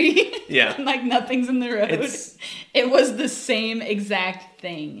a tree. Yeah. And like nothing's in the road. It was the same exact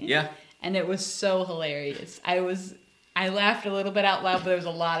thing. Yeah. And it was so hilarious. I laughed a little bit out loud, but there was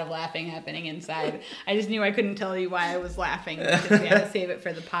a lot of laughing happening inside. I just knew I couldn't tell you why I was laughing because we had to save it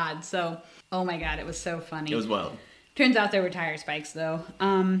for the pod. So, oh my God, it was so funny. It was wild. Turns out there were tire spikes though.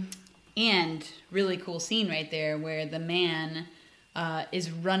 And really cool scene right there where the man is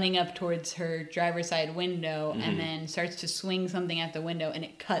running up towards her driver's side window and then starts to swing something at the window and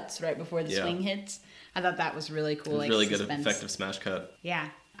it cuts right before the swing hits. I thought that was really cool. It was like really suspense. good, effective smash cut. Yeah.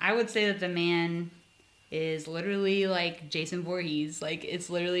 I would say that the man is literally like Jason Voorhees. Like, it's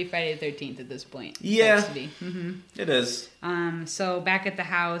literally Friday the 13th at this point. Yeah. It It is. So back at the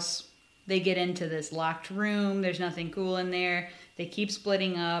house, they get into this locked room. There's nothing cool in there. They keep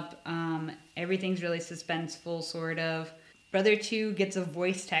splitting up. Everything's really suspenseful, sort of. Brother 2 gets a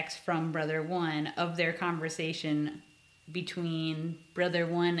voice text from Brother 1 of their conversation between Brother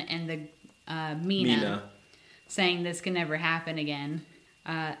 1 and the Mina, saying this can never happen again.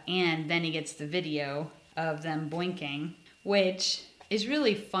 And then he gets the video of them boinking, which is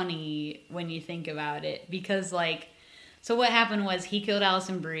really funny when you think about it. Because, like, so what happened was he killed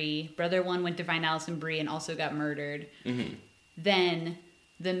Allison Brie. Brother 1 went to find Allison Brie and also got murdered. Then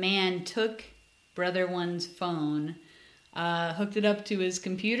the man took Brother 1's phone, hooked it up to his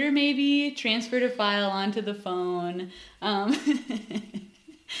computer maybe, transferred a file onto the phone, and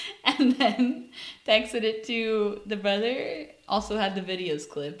then texted it to the brother. Also had the videos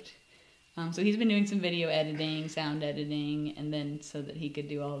clipped. So he's been doing some video editing, sound editing, and then so that he could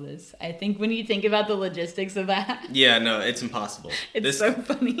do all this. I think when you think about the logistics of that... Yeah, no, it's impossible. It's so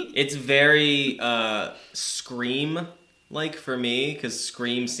funny. It's very Scream-like for me, because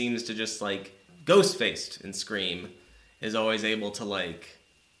Scream seems to just, like... Ghostface in Scream is always able to, like,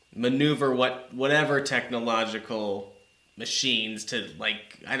 maneuver whatever technological machines to,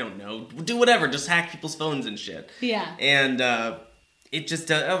 like, I don't know, do whatever, just hack people's phones and shit. Yeah. And, it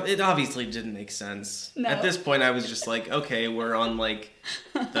just, it obviously didn't make sense. No. At this point, I was just like, okay, we're on, like,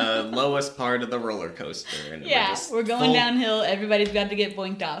 the lowest part of the roller coaster. And we're going downhill. Everybody's got to get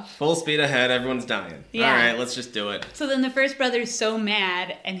boinked off. Full speed ahead. Everyone's dying. Yeah. All right, let's just do it. So then the first brother's so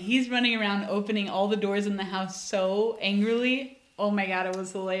mad, and he's running around opening all the doors in the house so angrily. Oh my God, it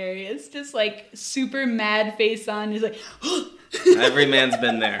was hilarious. Just, like, super mad face on. He's like... Every man's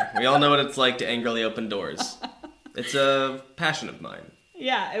been there. We all know what it's like to angrily open doors. It's a passion of mine.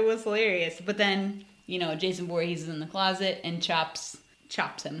 Yeah, it was hilarious. But then, you know, Jason Voorhees is in the closet and chops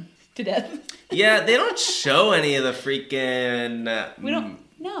him to death. Yeah, they don't show any of the freaking... we don't...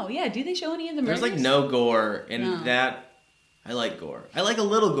 No, yeah, do they show any of the murders? There's, like, no gore in that... I like gore. I like a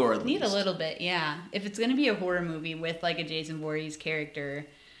little gore at least. Need a little bit, yeah. If it's going to be a horror movie with, like, a Jason Voorhees character,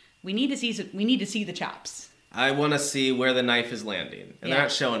 we need to see the chops. I want to see where the knife is landing. And they're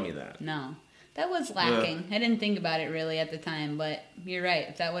not showing me that. No. That was lacking. I didn't think about it really at the time, but you're right.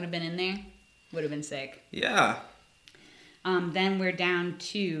 If that would have been in there, would have been sick. Yeah. Then we're down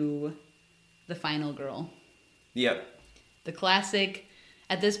to the final girl. Yep. The classic.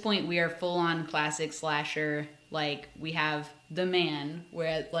 At this point, we are full on classic slasher. Like, we have the man,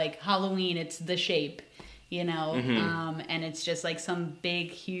 where, like, Halloween, it's The Shape, you know? And it's just, like, some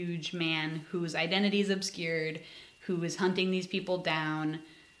big, huge man whose identity is obscured, who is hunting these people down,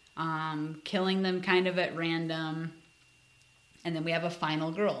 killing them kind of at random. And then we have a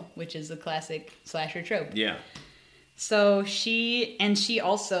final girl, which is the classic slasher trope. Yeah. So she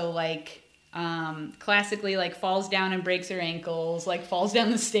also, like, classically, like, falls down and breaks her ankles, like, falls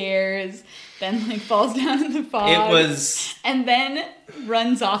down the stairs, then, like, falls down in the fog. And then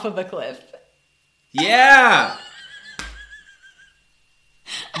runs off of a cliff. Yeah!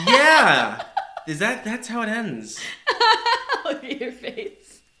 Yeah! That's how it ends. Look at your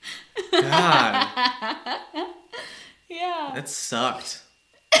face. God. Yeah. That sucked.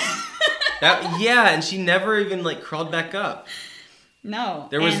 And she never even, like, crawled back up. No.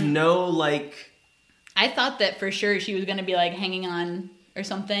 There was no, like... I thought that for sure she was going to be, like, hanging on or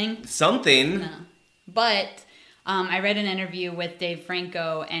something. Something. No. But I read an interview with Dave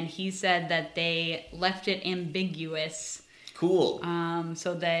Franco, and he said that they left it ambiguous. Cool.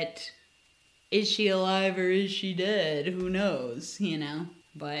 So that, is she alive or is she dead? Who knows, you know?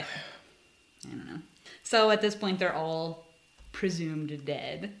 But, I don't know. So at this point, they're all presumed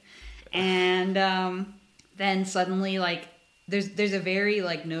dead. And then suddenly, like, there's a very,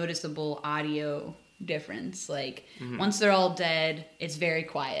 like, noticeable audio difference. Like, once they're all dead, it's very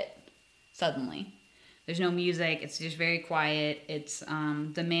quiet, suddenly. There's no music. It's just very quiet. It's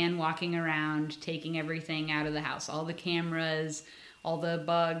the man walking around, taking everything out of the house. All the cameras, all the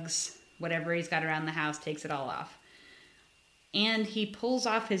bugs, whatever he's got around the house, takes it all off. And he pulls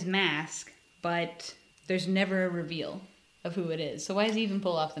off his mask, but there's never a reveal of who it is. So why does he even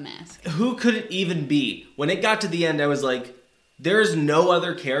pull off the mask? Who could it even be? When it got to the end, I was like, there's no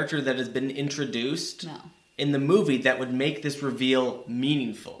other character that has been introduced in the movie that would make this reveal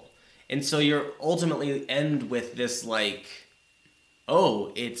meaningful. And so you're ultimately end with this, like,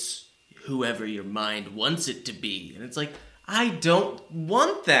 oh, it's whoever your mind wants it to be. And it's like, I don't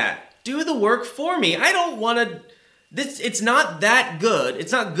want that. Do the work for me. I don't want to... It's not that good.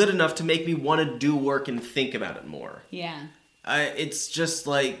 It's not good enough to make me want to do work and think about it more. Yeah. It's just,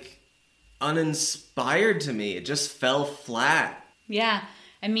 like, uninspired to me. It just fell flat. Yeah.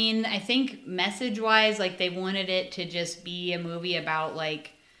 I mean, I think message-wise, like, they wanted it to just be a movie about,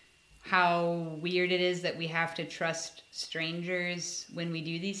 like, how weird it is that we have to trust strangers when we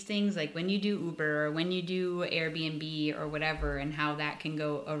do these things. Like, when you do Uber or when you do Airbnb or whatever, and how that can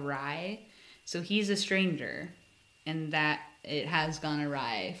go awry. So he's a stranger, and that it has gone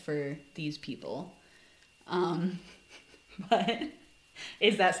awry for these people. But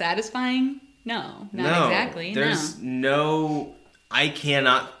is that satisfying? No, not exactly. There's no... I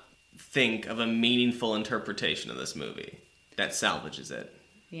cannot think of a meaningful interpretation of this movie that salvages it.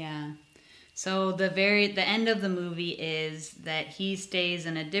 Yeah. So the end of the movie is that he stays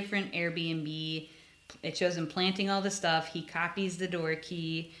in a different Airbnb. It shows him planting all the stuff. He copies the door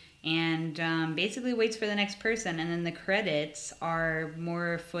key and basically waits for the next person. And then the credits are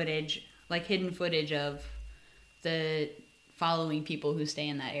more footage, like hidden footage of the following people who stay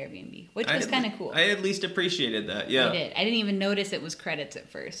in that Airbnb, which was kind of cool. I at least appreciated that, yeah. I did. I didn't even notice it was credits at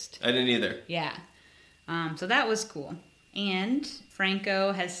first. I didn't either. Yeah. So that was cool. And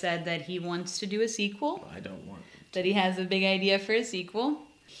Franco has said that he wants to do a sequel. I don't want that he has a big idea for a sequel.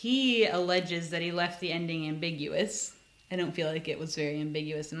 He alleges that he left the ending ambiguous. I don't feel like it was very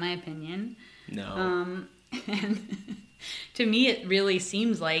ambiguous in my opinion. No. And to me, it really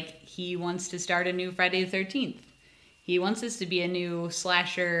seems like he wants to start a new Friday the 13th. He wants this to be a new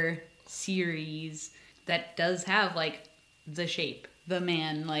slasher series that does have, like, the shape, the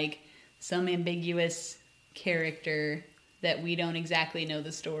man, like, some ambiguous character that we don't exactly know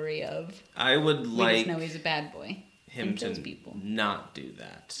the story of. I would like... We just know he's a bad boy. Him to people. Not do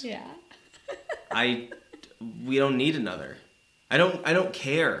that. Yeah. We don't need another. I don't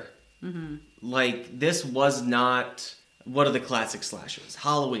care. Mm-hmm. Like, this was not... What are the classic slashers?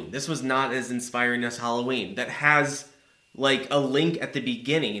 Halloween. This was not as inspiring as Halloween. That has, like, a link at the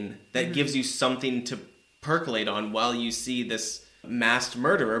beginning that gives you something to percolate on while you see this masked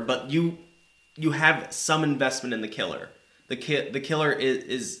murderer, but you have some investment in the killer. The killer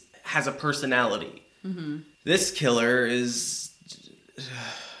has a personality. Mm-hmm. This killer is...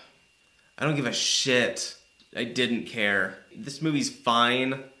 I don't give a shit. I didn't care. This movie's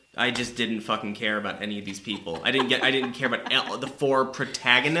fine. I just didn't fucking care about any of these people. I didn't care about the four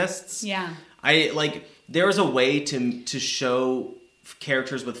protagonists. Yeah. There was a way to show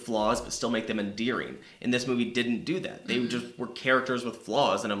characters with flaws but still make them endearing. And this movie didn't do that. They just were characters with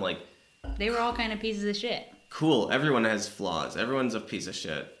flaws, and I'm like... They were all kind of pieces of shit. Cool. Everyone has flaws. Everyone's a piece of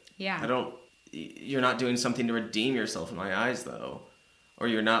shit. Yeah. You're not doing something to redeem yourself in my eyes, though. Or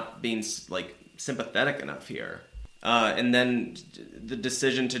you're not being, like, sympathetic enough here. And then the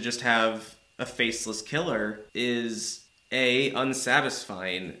decision to just have a faceless killer is, A,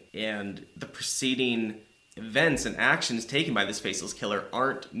 unsatisfying, and the preceding events and actions taken by this faceless killer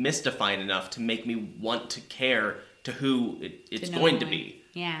aren't mystifying enough to make me want to care to who it's going to be.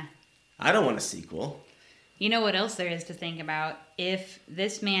 Yeah. I don't want a sequel. You know what else there is to think about? If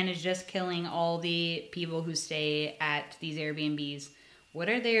this man is just killing all the people who stay at these Airbnbs, what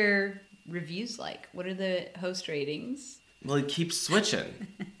are their reviews like? What are the host ratings? Well, it keeps switching.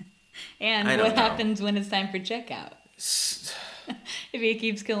 And what happens when it's time for checkout? If he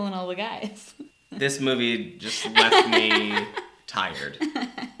keeps killing all the guys. This movie just left me tired.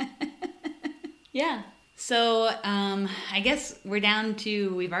 Yeah. So, I guess we've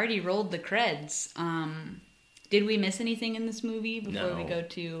already rolled the creds. Did we miss anything in this movie before we No. go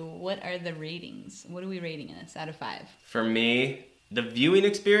to what are the ratings? What are we rating this out of 5? For me, the viewing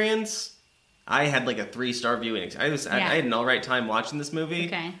experience, I had like a 3-star viewing experience. I had an alright time watching this movie.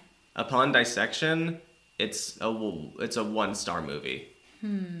 Okay. Upon dissection, it's a 1-star movie.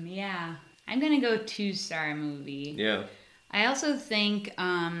 Yeah. I'm going to go 2-star movie. Yeah. I also think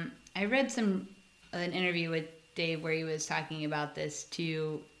I read an interview with Dave where he was talking about this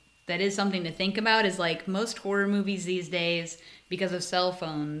too. That is something to think about, is like most horror movies these days, because of cell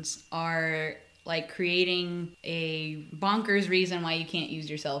phones, are like creating a bonkers reason why you can't use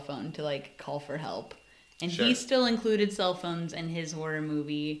your cell phone to like call for help. And Sure. he still included cell phones in his horror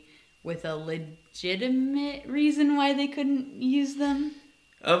movie with a legitimate reason why they couldn't use them.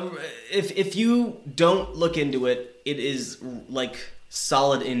 If you don't look into it, it is like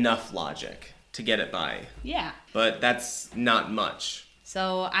solid enough logic to get it by. Yeah. But that's not much.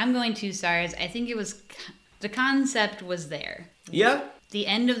 So I'm going 2 stars. I think the concept was there. Yeah. The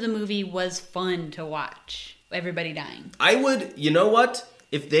end of the movie was fun to watch. Everybody dying. I would, you know what?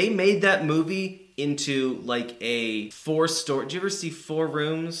 If they made that movie into like a 4-story, did you ever see 4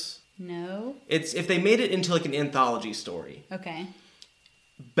 Rooms? No? If they made it into like an anthology story, Okay.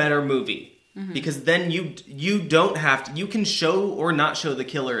 better movie. Because then you don't have to, you can show or not show the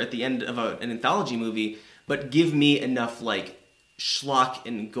killer at the end of an anthology movie, but give me enough like schlock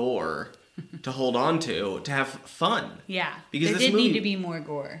and gore to hold on to have fun. Yeah. Because there this did movie- need to be more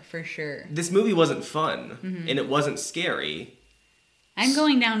gore, for sure. This movie wasn't fun, and it wasn't scary. I'm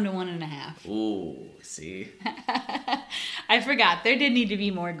going down to 1.5. Ooh, see? I forgot. There did need to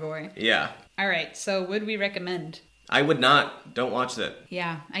be more gore. Yeah. All right. So would we recommend? I would not. Don't watch that.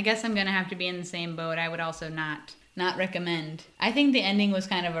 Yeah. I guess I'm going to have to be in the same boat. I would also not recommend. I think the ending was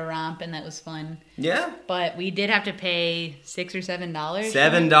kind of a romp and that was fun. Yeah. But we did have to pay $6 or $7.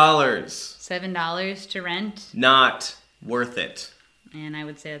 $7. $7 to rent. Not worth it. And I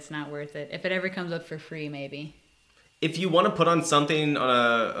would say it's not worth it. If it ever comes up for free, maybe. If you want to put on something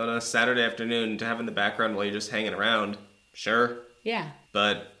on a Saturday afternoon to have in the background while you're just hanging around, sure. Yeah.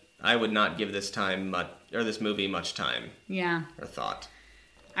 But I would not give this movie much time Yeah. or thought.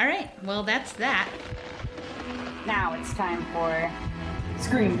 All right. Well, that's that. Now it's time for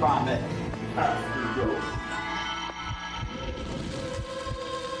Screen Profit.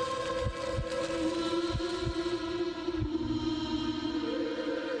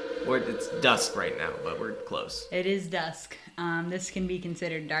 It's dusk right now, but we're close. It is dusk. This can be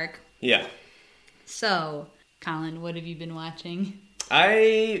considered dark. Yeah. So, Colin, what have you been watching?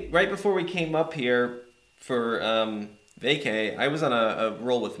 Right before we came up here for vacay, I was on a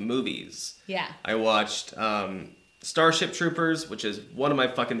roll with movies. Yeah. I watched Starship Troopers, which is one of my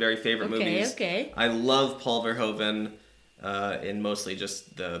fucking very favorite movies. Okay. I love Paul Verhoeven in mostly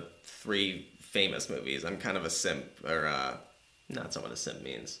just the 3 famous movies. I'm kind of a simp, or not so what a simp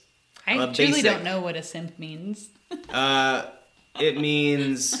means. I I'm a truly basic- don't know what a simp means. It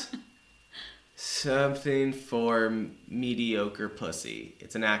means something for mediocre pussy.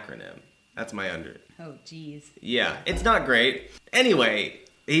 It's an acronym. That's my under. Oh, jeez. Yeah, it's not great. Anyway,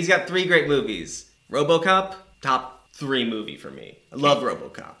 he's got 3 great movies. RoboCop, top 3 movie for me. I love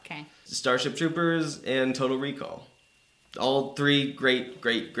RoboCop. Okay. Starship Troopers and Total Recall. All 3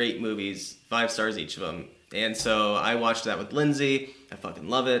 great movies. 5 stars each of them. And so I watched that with Lindsay. I fucking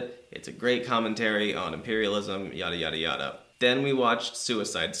love it. It's a great commentary on imperialism, yada yada yada. Then we watched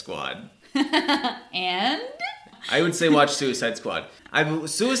Suicide Squad. And? I would say watch Suicide Squad.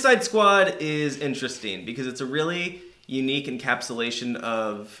 Suicide Squad is interesting because it's a really unique encapsulation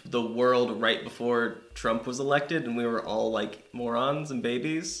of the world right before Trump was elected and we were all like morons and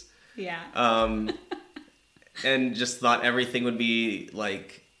babies. Yeah. And just thought everything would be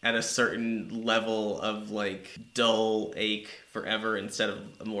like at a certain level of like dull ache forever instead of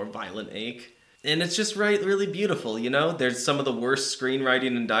a more violent ache. And it's just really beautiful, you know? There's some of the worst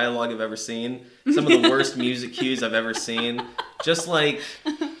screenwriting and dialogue I've ever seen. Some of the worst music cues I've ever seen. Just like...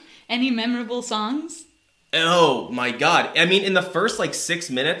 Any memorable songs? Oh my god. I mean, in the first like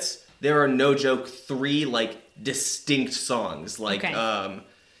 6 minutes, there are no joke 3 like distinct songs. Like, Okay.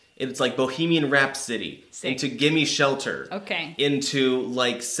 It's like Bohemian Rhapsody, Sick. into Gimme Shelter, Okay. into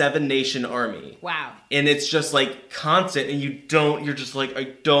like 7 Nation Army. Wow. And it's just like constant, and you're just like, I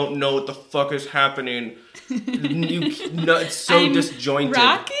don't know what the fuck is happening. It's so I'm disjointed.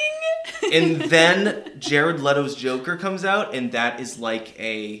 Rocking? And then Jared Leto's Joker comes out, and that is like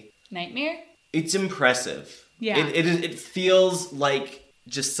Nightmare? it's impressive. Yeah. It feels like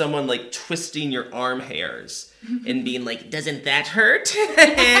just someone like twisting your arm hairs and being like, doesn't that hurt?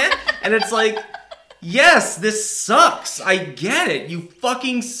 And it's like, yes, this sucks. I get it. You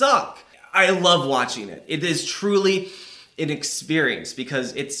fucking suck. I love watching it. It is truly an experience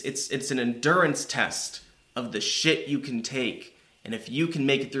because it's an endurance test of the shit you can take. And if you can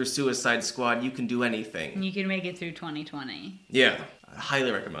make it through Suicide Squad, you can do anything. You can make it through 2020. Yeah. I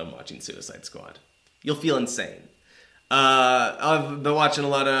highly recommend watching Suicide Squad. You'll feel insane. I've been watching a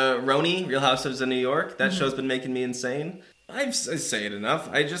lot of Roni, Real Housewives of New York. That show's been making me insane. I say it enough.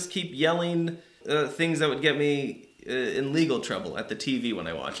 I just keep yelling things that would get me in legal trouble at the TV when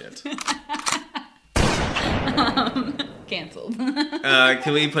I watch it. Canceled.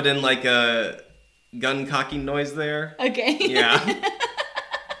 Can we put in like a gun cocking noise there? Okay. Yeah.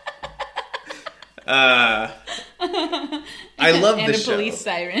 I love and the a show. police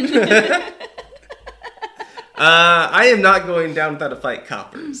siren. I am not going down without a fight,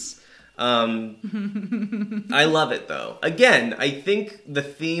 coppers. I love it though. Again, I think the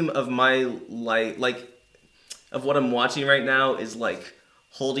theme of my like of what I'm watching right now is like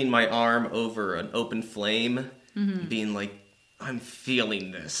holding my arm over an open flame, being like, I'm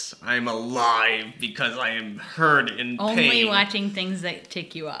feeling this. I'm alive because I am hurt in pain. Only watching things that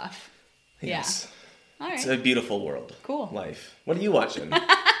tick you off. Yes. Yeah. All right. It's a beautiful world. Cool. Life. What are you watching?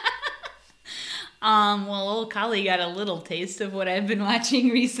 Well, old Kali got a little taste of what I've been watching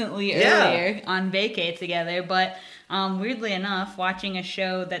recently earlier on vacay together, but weirdly enough, watching a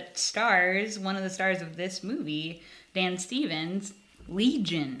show that stars one of the stars of this movie, Dan Stevens,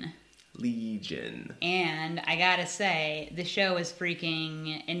 Legion. And I gotta say, the show is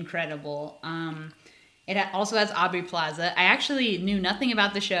freaking incredible. It also has Aubrey Plaza. I actually knew nothing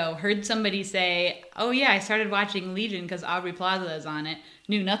about the show. Heard somebody say, oh yeah, I started watching Legion because Aubrey Plaza is on it.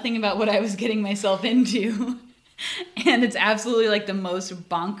 Knew nothing about what I was getting myself into. And it's absolutely like the most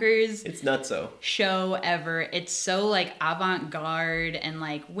bonkers It's nutso. show ever. It's so like avant-garde and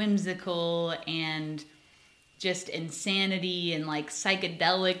like whimsical and just insanity and like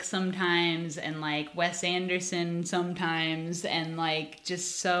psychedelic sometimes and like Wes Anderson sometimes and like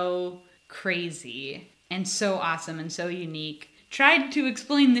just so crazy and so awesome and so unique. Tried to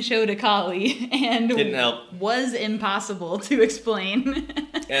explain the show to Kali and Didn't help. Was impossible to explain.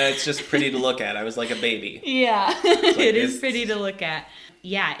 Yeah, it's just pretty to look at. I was like a baby. Yeah, it is it's- pretty to look at.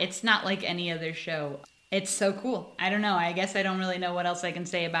 Yeah, it's not like any other show. It's so cool. I don't know. I guess I don't really know what else I can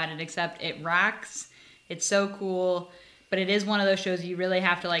say about it except it rocks. It's so cool. But it is one of those shows you really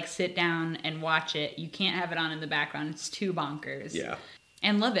have to like sit down and watch it. You can't have it on in the background. It's too bonkers. Yeah.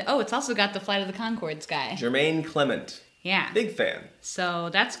 And love it. Oh, it's also got the Flight of the Conchords guy. Jermaine Clement. Yeah. Big fan.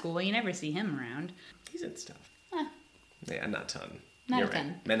 So that's cool. You never see him around. He's in stuff. Huh. Yeah, not a ton. Not You're a ton.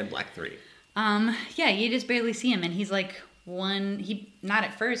 right. Men in Black 3. Yeah, you just barely see him, and he's like not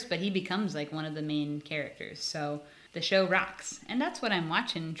at first, but he becomes like one of the main characters. So the show rocks, and that's what I'm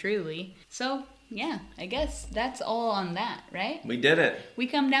watching, truly. So yeah, I guess that's all on that, right? We did it. We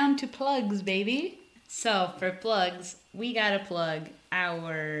come down to plugs, baby. So for plugs, we gotta plug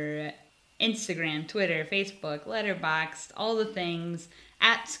our Instagram, Twitter, Facebook, Letterboxd, all the things,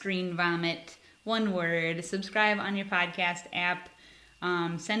 at Screen Vomit, one word. Subscribe on your podcast app.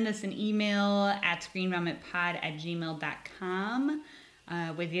 Send us an email at screenvomitpod@gmail.com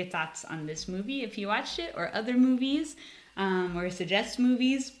with your thoughts on this movie if you watched it, or other movies, or suggest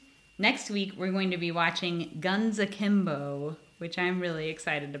movies. Next week, we're going to be watching Guns Akimbo, which I'm really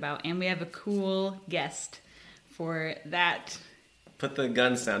excited about, and we have a cool guest for that. Put the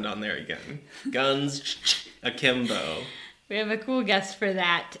gun sound on there again. Guns Akimbo. We have a cool guest for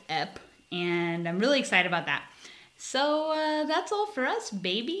that ep, and I'm really excited about that. So that's all for us,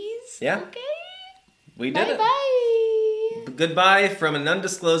 babies. Yeah. Okay. We did Bye-bye. it. Goodbye from an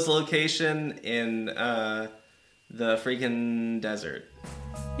undisclosed location in the freaking desert.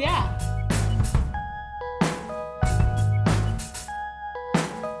 Yeah.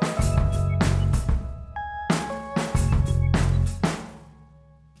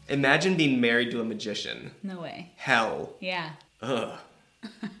 Imagine being married to a magician. No way. Hell. Yeah. Ugh.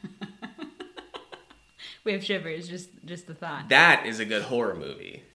 We have shivers, just the thought. That is a good horror movie.